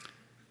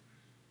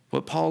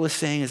 What Paul is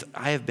saying is,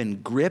 I have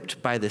been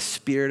gripped by the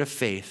spirit of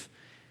faith,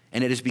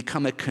 and it has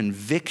become a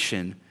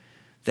conviction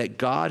that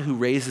God who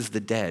raises the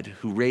dead,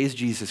 who raised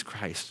Jesus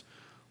Christ,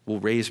 will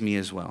raise me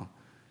as well.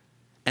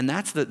 And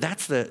that's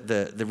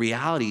the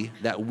reality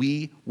that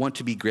we want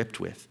to be gripped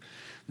with.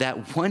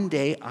 That one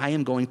day I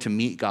am going to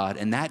meet God,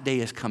 and that day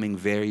is coming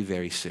very,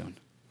 very soon.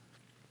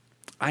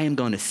 I am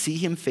going to see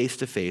him face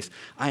to face.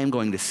 I am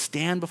going to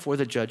stand before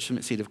the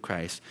judgment seat of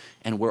Christ,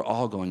 and we're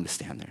all going to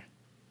stand there.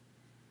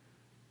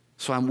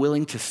 So I'm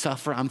willing to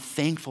suffer. I'm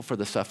thankful for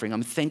the suffering.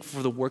 I'm thankful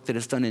for the work that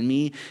is done in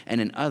me and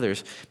in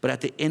others. But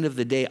at the end of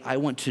the day, I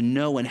want to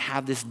know and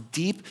have this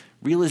deep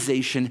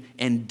realization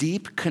and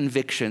deep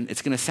conviction.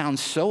 It's going to sound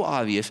so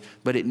obvious,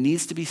 but it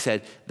needs to be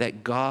said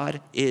that God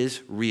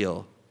is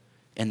real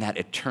and that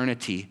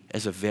eternity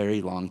is a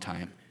very long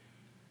time.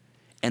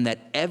 And that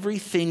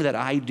everything that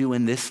I do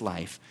in this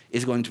life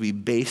is going to be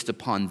based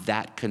upon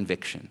that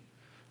conviction.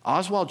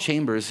 Oswald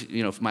Chambers,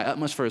 My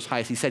Utmost for His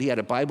Highest, he said he had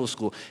a Bible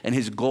school, and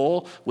his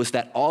goal was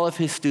that all of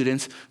his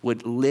students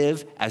would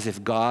live as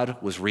if God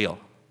was real.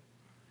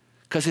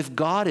 Because if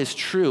God is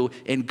true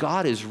and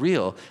God is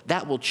real,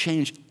 that will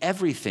change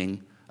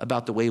everything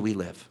about the way we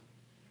live.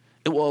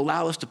 It will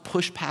allow us to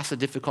push past the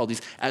difficulties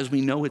as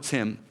we know it's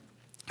Him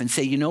and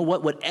say, you know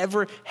what,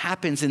 whatever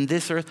happens in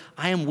this earth,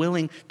 I am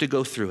willing to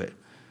go through it.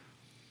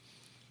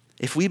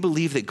 If we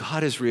believe that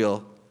God is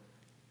real,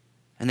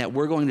 and that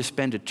we're going to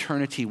spend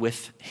eternity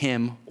with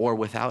Him or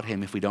without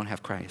Him if we don't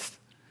have Christ.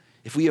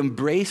 If we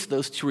embrace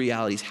those two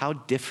realities, how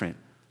different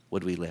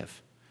would we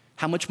live?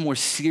 How much more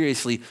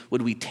seriously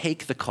would we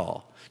take the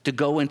call to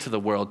go into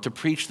the world, to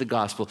preach the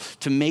gospel,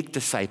 to make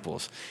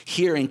disciples?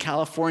 Here in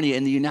California,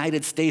 in the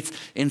United States,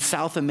 in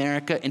South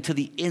America, and to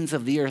the ends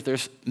of the earth,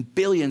 there's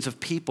billions of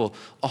people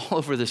all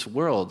over this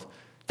world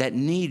that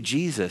need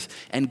Jesus.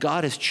 And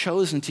God has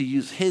chosen to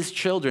use His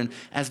children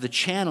as the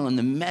channel and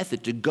the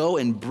method to go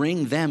and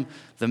bring them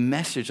the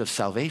message of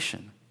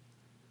salvation.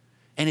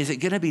 And is it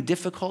going to be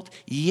difficult?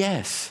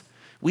 Yes.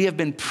 We've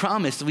been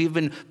promised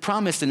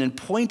and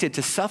appointed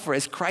to suffer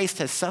as Christ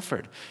has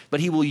suffered.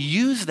 But He will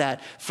use that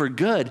for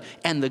good.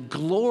 And the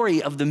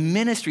glory of the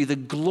ministry, the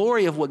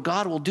glory of what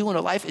God will do in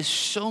our life is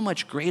so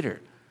much greater.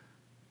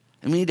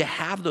 And we need to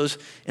have those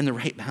in the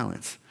right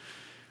balance.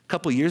 A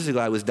couple years ago,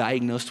 I was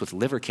diagnosed with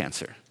liver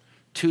cancer.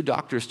 2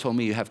 doctors told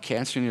me, you have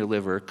cancer in your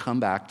liver,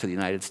 come back to the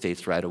United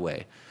States right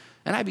away.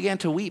 And I began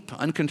to weep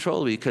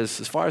uncontrollably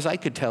because as far as I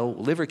could tell,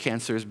 liver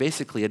cancer is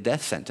basically a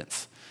death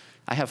sentence.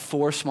 I have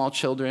 4 small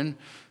children,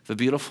 a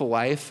beautiful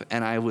wife,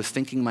 and I was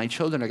thinking my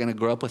children are going to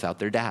grow up without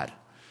their dad.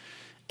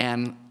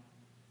 And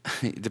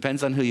it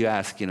depends on who you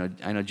ask.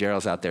 I know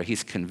Gerald's out there.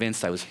 He's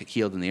convinced I was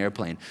healed in the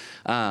airplane.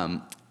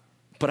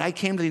 But I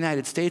came to the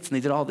United States and they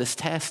did all this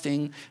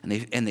testing, and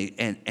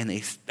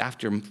they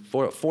after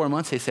 4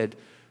 months they said,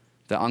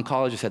 the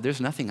oncologist said, there's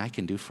nothing I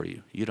can do for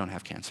you. You don't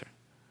have cancer.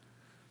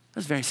 That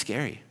was very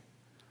scary.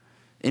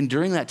 And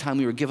during that time,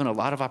 we were given a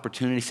lot of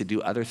opportunities to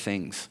do other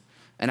things.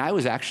 And I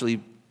was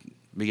actually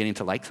beginning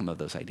to like some of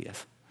those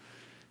ideas.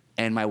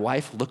 And my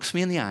wife looks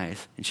me in the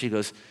eyes and she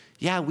goes,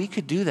 yeah, we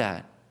could do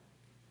that.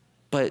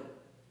 But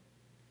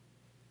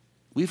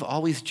we've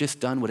always just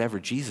done whatever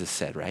Jesus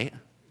said, right?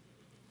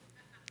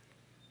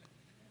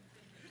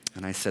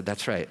 And I said,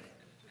 that's right.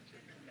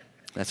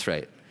 That's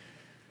right.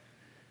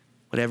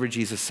 Whatever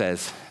Jesus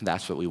says,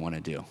 that's what we want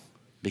to do.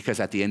 Because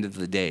at the end of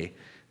the day,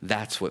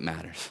 that's what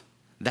matters.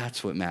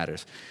 That's what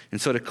matters. And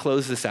so to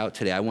close this out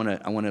today, I want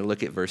to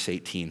look at verse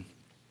 18.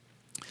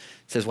 It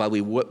says, while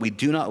we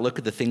do not look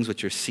at the things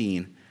which are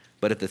seen,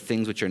 but at the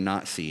things which are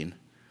not seen.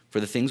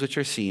 For the things which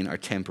are seen are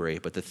temporary,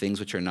 but the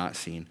things which are not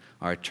seen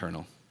are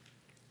eternal.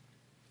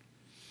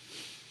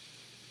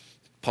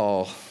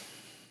 Paul,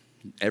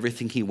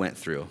 everything he went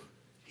through,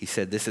 he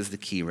said, this is the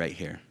key right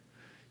here.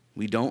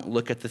 We don't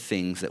look at the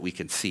things that we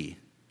can see.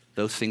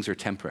 Those things are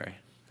temporary.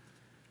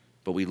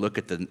 But we look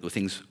at the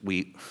things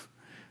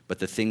but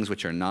the things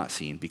which are not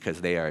seen,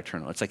 because they are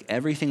eternal. It's like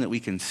everything that we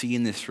can see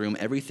in this room,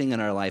 everything in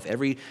our life,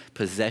 every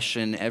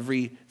possession,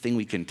 everything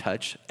we can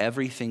touch,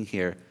 everything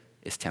here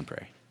is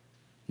temporary.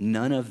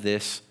 None of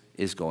this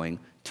is going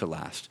to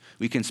last.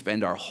 We can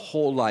spend our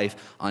whole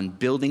life on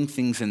building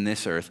things in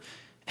this earth,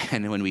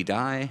 and when we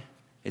die,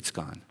 it's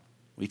gone.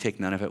 We take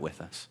none of it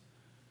with us.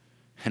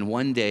 And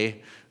one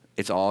day,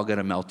 it's all going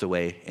to melt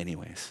away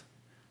anyways.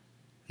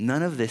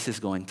 None of this is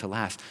going to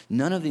last.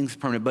 None of things is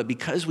permanent, but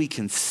because we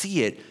can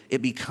see it,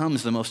 it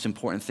becomes the most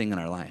important thing in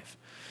our life.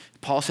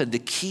 Paul said the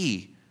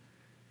key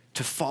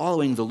to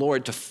following the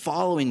Lord, to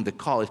following the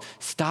call, is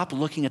stop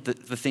looking at the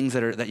things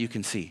that you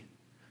can see.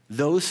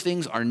 Those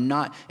things are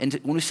not, and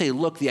when we say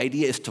look, the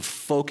idea is to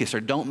focus, or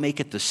don't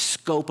make it the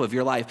scope of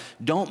your life.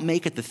 Don't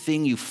make it the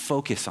thing you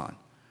focus on,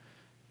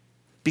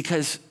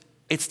 because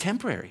it's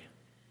temporary.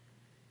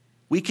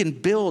 We can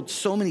build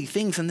so many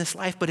things in this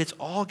life, but it's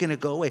all going to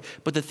go away.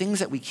 But the things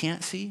that we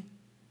can't see,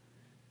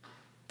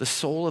 the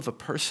soul of a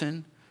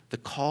person, the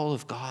call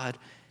of God,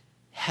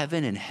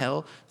 heaven and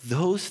hell,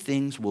 those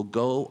things will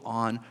go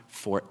on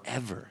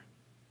forever.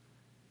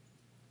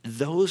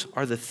 Those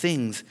are the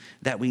things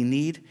that we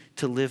need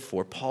to live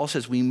for. Paul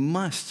says we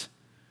must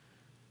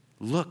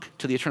look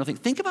to the eternal thing.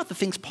 Think about the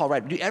things Paul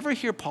writes. Do you ever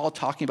hear Paul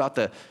talking about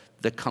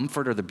the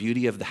comfort or the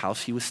beauty of the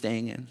house he was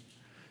staying in?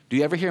 Do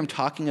you ever hear him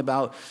talking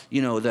about,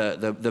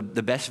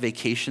 the best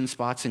vacation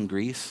spots in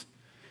Greece?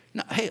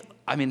 No, hey,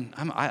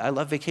 I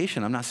love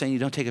vacation. I'm not saying you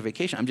don't take a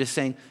vacation. I'm just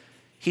saying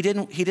he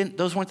didn't,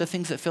 those weren't the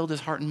things that filled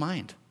his heart and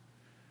mind.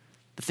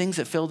 The things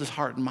that filled his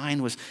heart and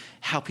mind was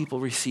how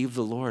people received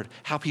the Lord,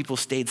 how people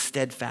stayed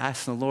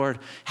steadfast in the Lord,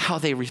 how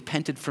they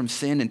repented from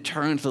sin and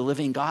turned to the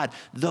living God.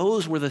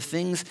 Those were the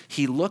things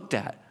he looked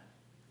at.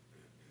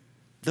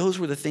 Those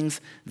were the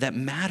things that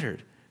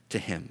mattered to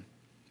him.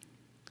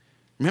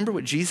 Remember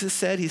what Jesus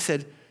said? He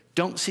said,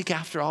 don't seek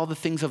after all the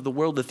things of the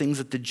world, the things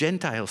that the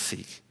Gentiles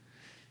seek.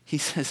 He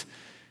says,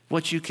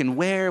 what you can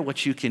wear,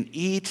 what you can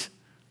eat,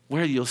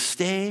 where you'll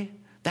stay,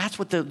 that's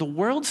what the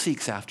world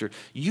seeks after.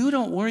 You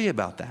don't worry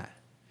about that.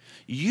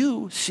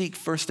 You seek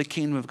first the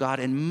kingdom of God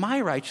and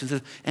my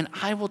righteousness, and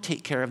I will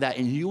take care of that,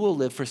 and you will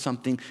live for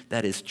something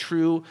that is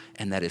true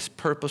and that is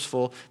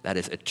purposeful, that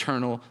is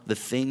eternal, the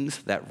things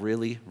that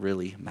really,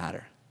 really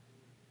matter.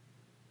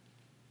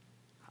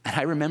 And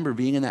I remember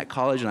being in that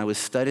college, and I was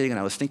studying, and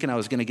I was thinking I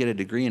was going to get a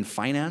degree in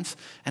finance,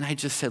 and I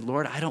just said,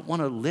 Lord, I don't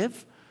want to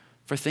live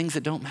for things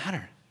that don't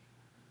matter.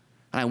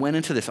 And I went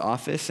into this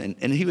office, and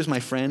he was my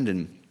friend,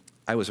 and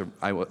I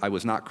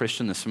was not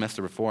Christian the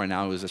semester before, and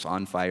now I was this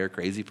on-fire,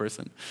 crazy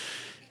person.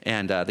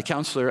 And the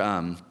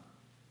counselor,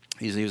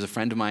 he was a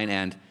friend of mine,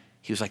 and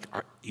he was like,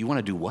 you want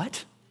to do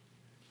what?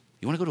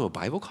 You want to go to a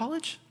Bible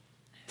college?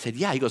 I said,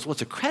 yeah. He goes, well,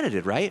 it's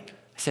accredited, right?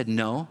 I said,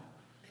 no.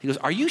 He goes,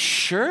 are you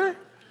sure?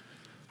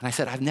 And I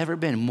said, I've never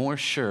been more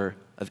sure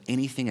of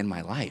anything in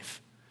my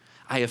life.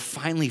 I have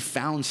finally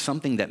found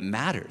something that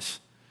matters.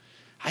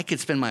 I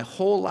could spend my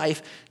whole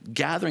life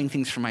gathering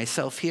things for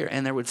myself here,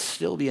 and there would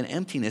still be an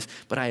emptiness,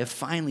 but I have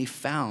finally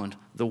found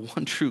the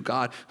one true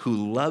God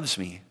who loves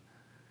me.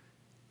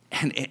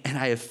 And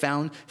I have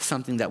found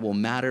something that will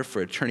matter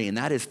for eternity, and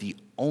that is the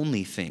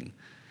only thing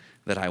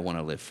that I want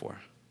to live for.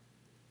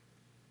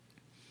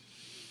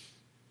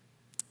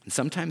 And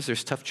sometimes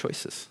there's tough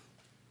choices.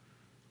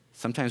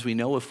 Sometimes we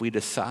know if we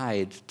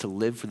decide to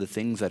live for the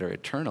things that are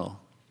eternal,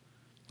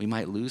 we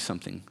might lose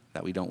something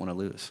that we don't want to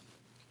lose.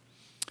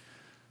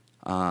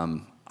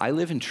 I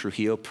live in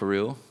Trujillo,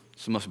 Peru.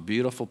 It's the most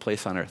beautiful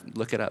place on earth.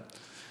 Look it up.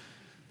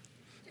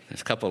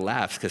 There's a couple of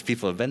laughs because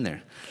people have been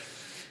there.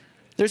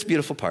 There's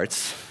beautiful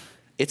parts.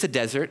 It's a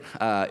desert.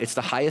 It's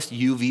the highest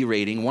UV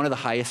rating, one of the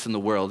highest in the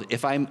world.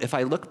 If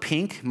I look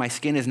pink, my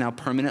skin is now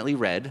permanently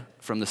red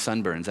from the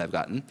sunburns I've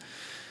gotten.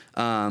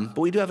 But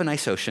we do have a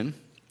nice ocean.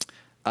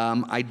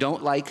 I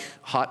don't like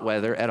hot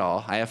weather at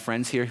all. I have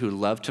friends here who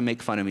love to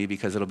make fun of me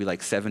because it'll be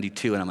like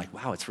 72, and I'm like,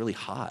 wow, it's really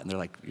hot. And they're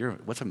like,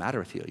 what's the matter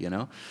with you, you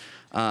know?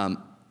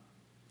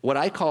 What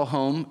I call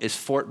home is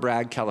Fort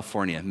Bragg,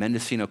 California,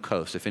 Mendocino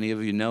Coast. If any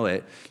of you know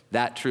it,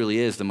 that truly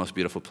is the most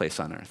beautiful place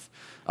on earth.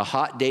 A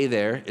hot day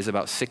there is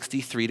about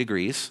 63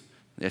 degrees.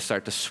 They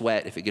start to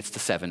sweat if it gets to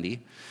 70.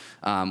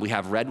 We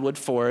have redwood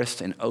forest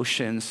and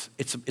oceans.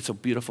 It's a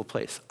beautiful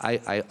place.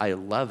 I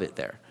love it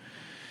there.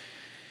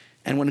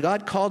 And when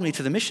God called me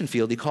to the mission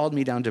field, he called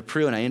me down to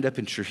Peru, and I ended up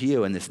in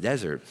Trujillo in this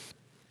desert.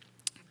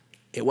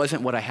 It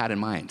wasn't what I had in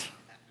mind.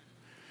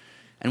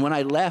 And when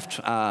I left,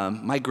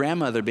 my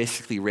grandmother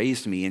basically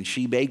raised me, and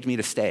she begged me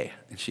to stay.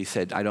 And she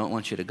said, I don't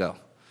want you to go.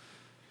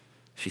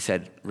 She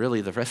said,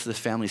 really, the rest of this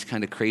family's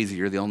kind of crazy.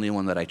 You're the only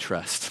one that I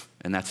trust.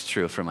 And that's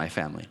true for my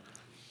family.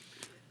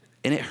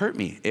 And it hurt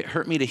me. It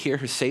hurt me to hear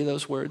her say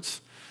those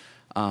words.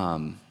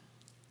 And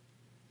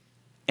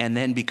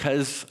then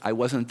because I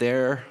wasn't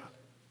there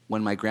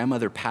when my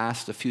grandmother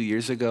passed a few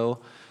years ago,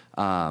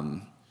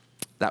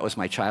 that was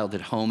my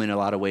childhood home in a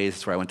lot of ways.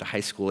 It's where I went to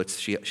high school.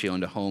 She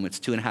owned a home. It's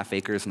 2.5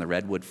 acres in the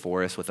redwood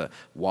forest with a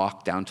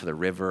walk down to the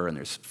river, and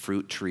there's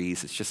fruit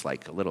trees. It's just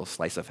like a little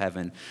slice of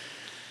heaven.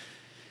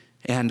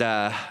 And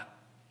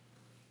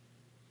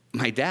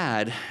my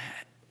dad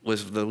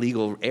was the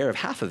legal heir of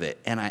half of it,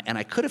 and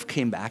I could have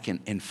came back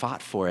and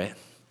fought for it.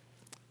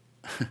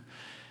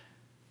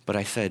 But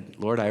I said,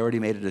 Lord, I already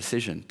made a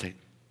decision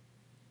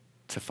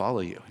to follow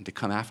you and to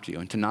come after you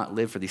and to not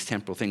live for these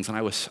temporal things. And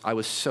I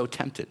was so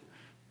tempted.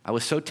 I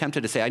was so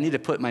tempted to say, I need to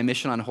put my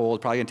mission on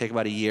hold, probably gonna take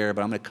about a year,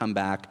 but I'm gonna come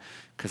back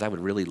because I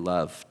would really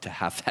love to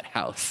have that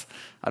house.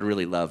 I'd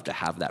really love to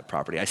have that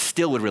property. I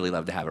still would really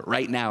love to have it.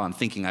 Right now, I'm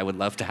thinking I would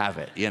love to have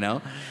it, you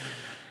know?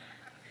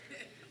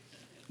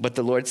 But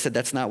the Lord said,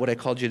 that's not what I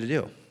called you to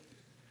do.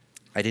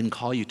 I didn't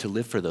call you to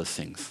live for those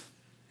things.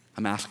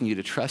 I'm asking you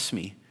to trust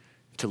me,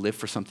 to live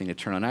for something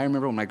eternal. And I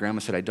remember when my grandma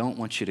said, I don't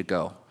want you to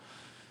go.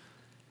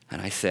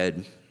 And I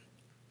said,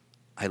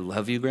 I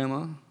love you,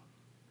 Grandma,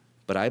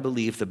 but I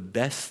believe the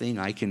best thing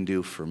I can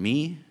do for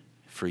me,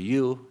 for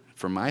you,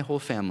 for my whole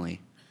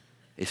family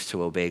is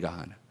to obey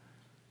God.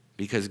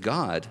 Because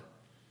God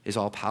is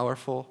all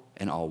powerful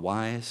and all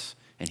wise,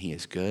 and he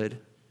is good.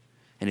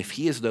 And if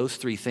he is those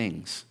three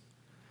things,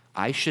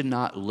 I should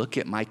not look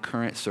at my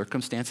current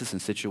circumstances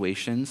and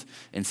situations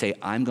and say,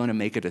 I'm going to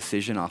make a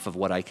decision off of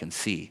what I can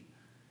see.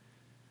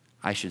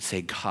 I should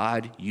say,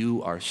 God,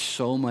 you are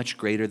so much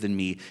greater than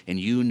me, and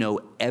you know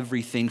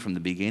everything from the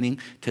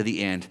beginning to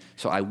the end.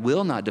 So I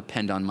will not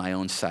depend on my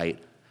own sight.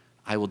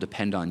 I will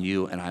depend on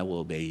you, and I will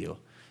obey you.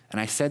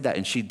 And I said that,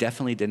 and she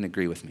definitely didn't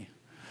agree with me.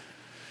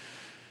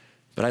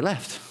 But I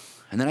left.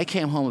 And then I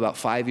came home about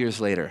 5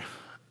 years later,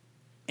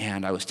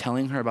 and I was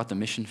telling her about the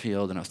mission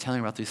field, and I was telling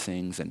her about these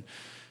things, and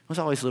it was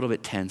always a little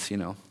bit tense, you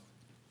know.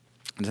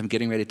 As I'm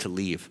getting ready to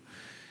leave,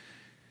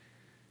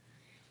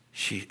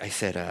 she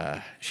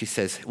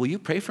says, will you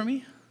pray for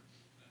me?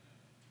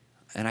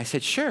 And I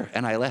said, sure.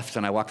 And I left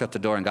and I walked out the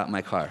door and got in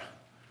my car.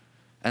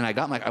 And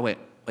I went,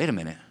 wait a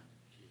minute.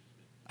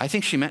 I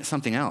think she meant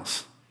something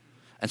else.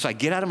 And so I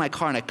get out of my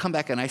car and I come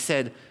back and I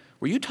said,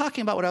 were you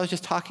talking about what I was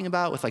just talking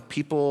about with like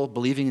people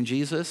believing in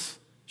Jesus?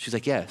 She's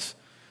like, yes.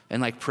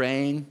 And like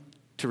praying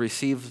to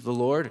receive the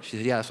Lord? She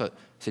said, yeah. So I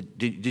said,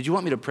 did you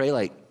want me to pray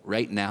like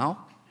right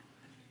now?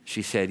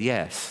 She said,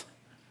 yes.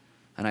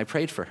 And I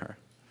prayed for her.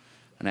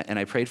 And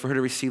I prayed for her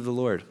to receive the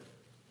Lord.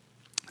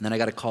 And then I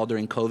got a call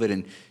during COVID,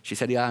 and she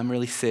said, yeah, I'm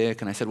really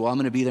sick. And I said, well, I'm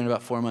going to be there in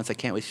about 4 months. I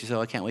can't wait. She said,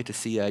 oh, I can't wait to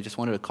see you. I just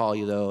wanted to call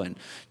you, though, and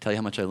tell you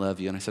how much I love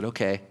you. And I said,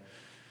 okay.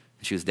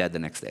 And she was dead the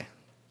next day.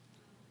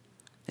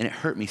 And it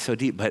hurt me so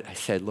deep, but I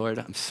said, Lord,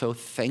 I'm so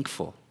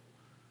thankful.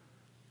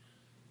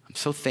 I'm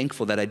so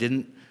thankful that I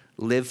didn't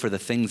live for the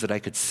things that I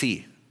could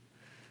see.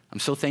 I'm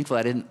so thankful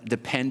I didn't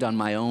depend on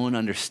my own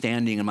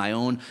understanding and my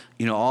own,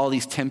 all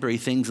these temporary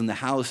things in the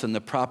house and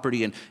the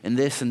property and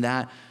this and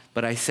that.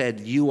 But I said,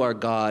 you are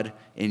God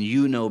and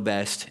you know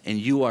best and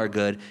you are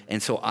good.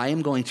 And so I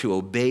am going to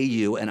obey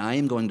you and I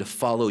am going to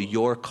follow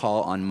your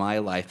call on my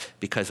life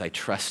because I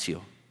trust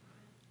you,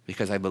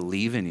 because I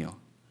believe in you.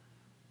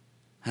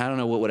 I don't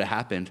know what would have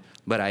happened,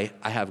 but I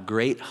have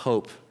great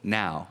hope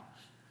now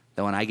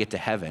that when I get to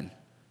heaven,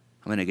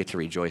 I'm going to get to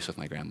rejoice with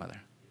my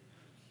grandmother.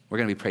 We're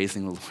going to be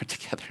praising the Lord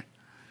together.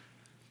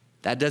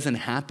 That doesn't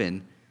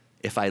happen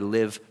if I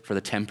live for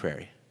the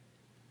temporary.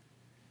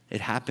 It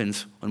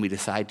happens when we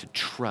decide to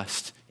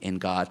trust in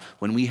God,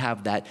 when we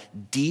have that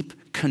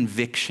deep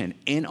conviction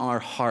in our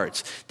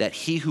hearts that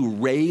he who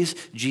raised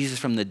Jesus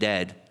from the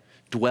dead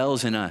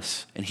dwells in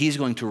us, and he's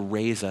going to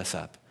raise us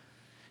up,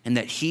 and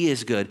that he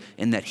is good,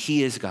 and that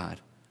he is God.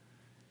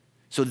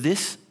 So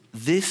this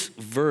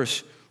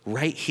verse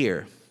right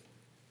here,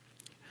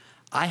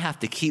 I have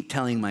to keep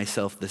telling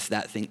myself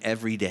that thing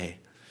every day.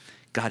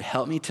 God,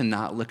 help me to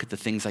not look at the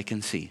things I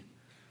can see,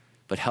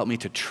 but help me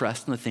to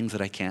trust in the things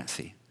that I can't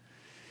see.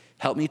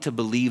 Help me to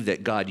believe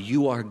that, God,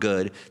 you are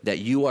good, that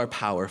you are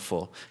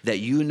powerful, that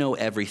you know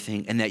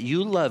everything, and that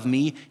you love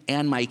me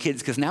and my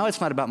kids. Because now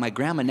it's not about my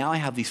grandma. Now I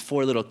have these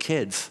 4 little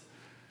kids.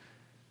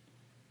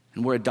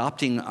 And we're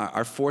adopting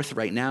our 4th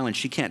right now, and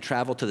she can't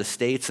travel to the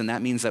States, and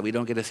that means that we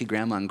don't get to see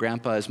grandma and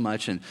grandpa as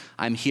much. And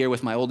I'm here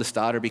with my oldest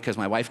daughter because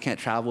my wife can't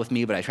travel with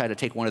me, but I try to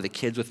take one of the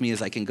kids with me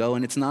as I can go,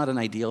 and it's not an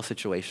ideal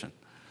situation.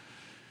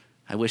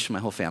 I wish my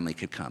whole family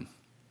could come.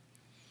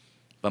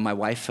 But my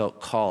wife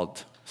felt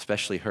called,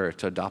 especially her,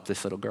 to adopt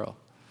this little girl.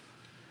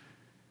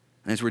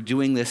 And as we're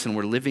doing this and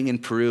we're living in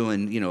Peru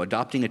and,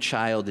 adopting a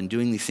child and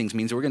doing these things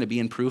means we're going to be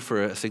in Peru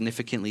for a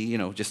significantly,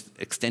 just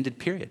extended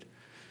period.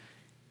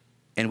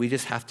 And we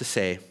just have to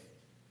say,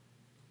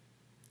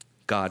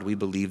 God, we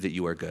believe that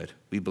you are good.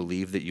 We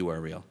believe that you are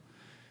real.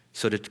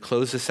 So to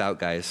close this out,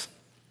 guys,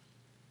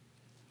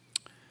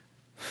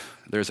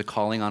 there's a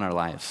calling on our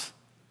lives.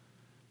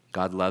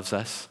 God loves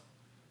us.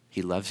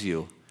 He loves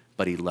you,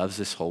 but he loves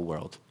this whole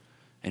world.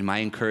 And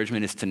my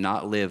encouragement is to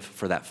not live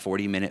for that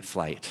 40-minute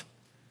flight,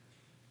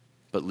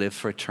 but live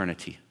for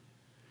eternity.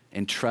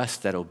 And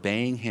trust that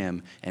obeying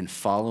him and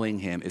following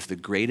him is the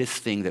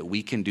greatest thing that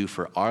we can do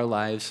for our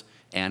lives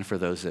and for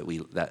those that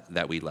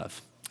we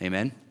love.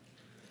 Amen?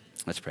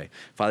 Let's pray.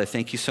 Father,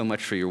 thank you so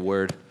much for your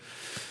word.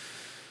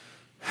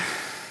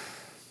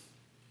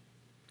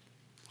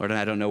 Lord,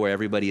 I don't know where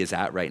everybody is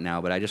at right now,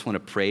 but I just want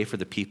to pray for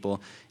the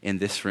people in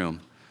this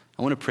room.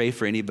 I want to pray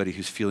for anybody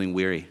who's feeling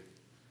weary,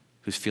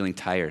 who's feeling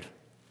tired.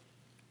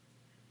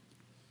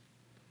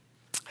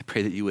 I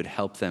pray that you would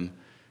help them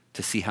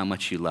to see how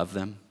much you love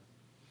them.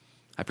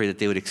 I pray that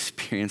they would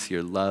experience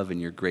your love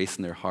and your grace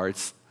in their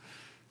hearts.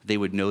 They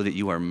would know that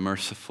you are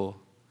merciful,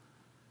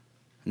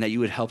 and that you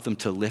would help them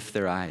to lift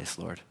their eyes,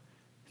 Lord,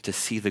 to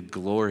see the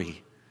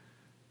glory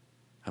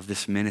of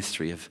this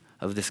ministry,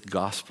 of this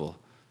gospel,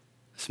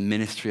 this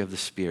ministry of the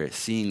Spirit,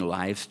 seeing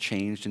lives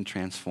changed and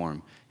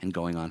transformed and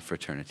going on for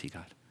eternity,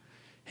 God.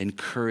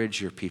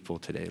 Encourage your people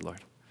today,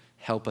 Lord.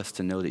 Help us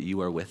to know that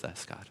you are with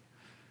us, God.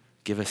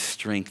 Give us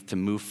strength to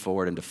move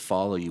forward and to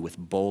follow you with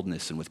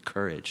boldness and with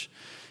courage.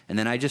 And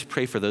then I just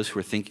pray for those who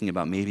are thinking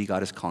about maybe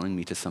God is calling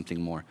me to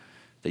something more,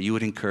 that you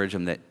would encourage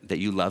them, that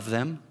you love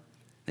them,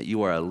 that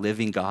you are a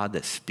living God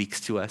that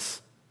speaks to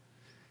us,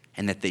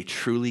 and that they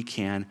truly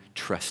can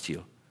trust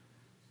you,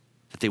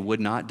 that they would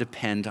not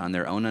depend on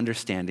their own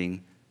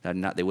understanding,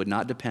 that they would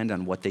not depend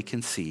on what they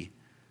can see,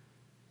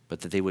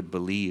 but that they would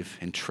believe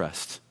and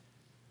trust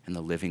in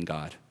the living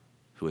God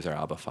who is our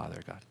Abba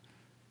Father, God.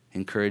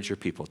 Encourage your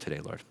people today,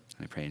 Lord.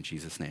 And I pray in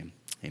Jesus' name,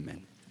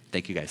 amen.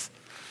 Thank you, guys.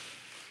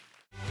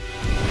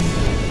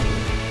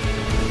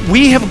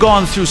 We have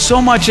gone through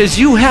so much as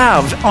you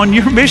have on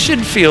your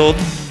mission field.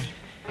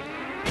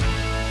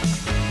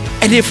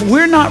 And if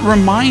we're not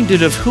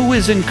reminded of who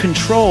is in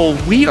control,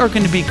 we are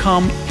going to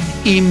become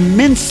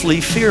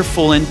immensely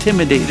fearful,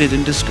 intimidated,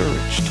 and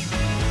discouraged.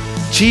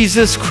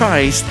 Jesus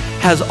Christ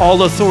has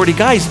all authority.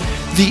 Guys,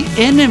 the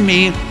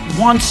enemy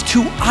wants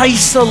to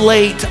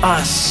isolate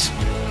us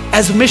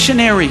as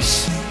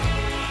missionaries.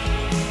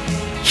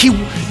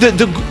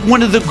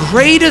 One of the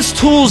greatest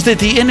tools that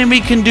the enemy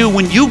can do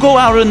when you go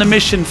out in the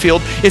mission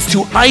field is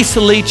to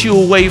isolate you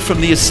away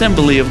from the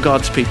assembly of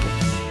God's people.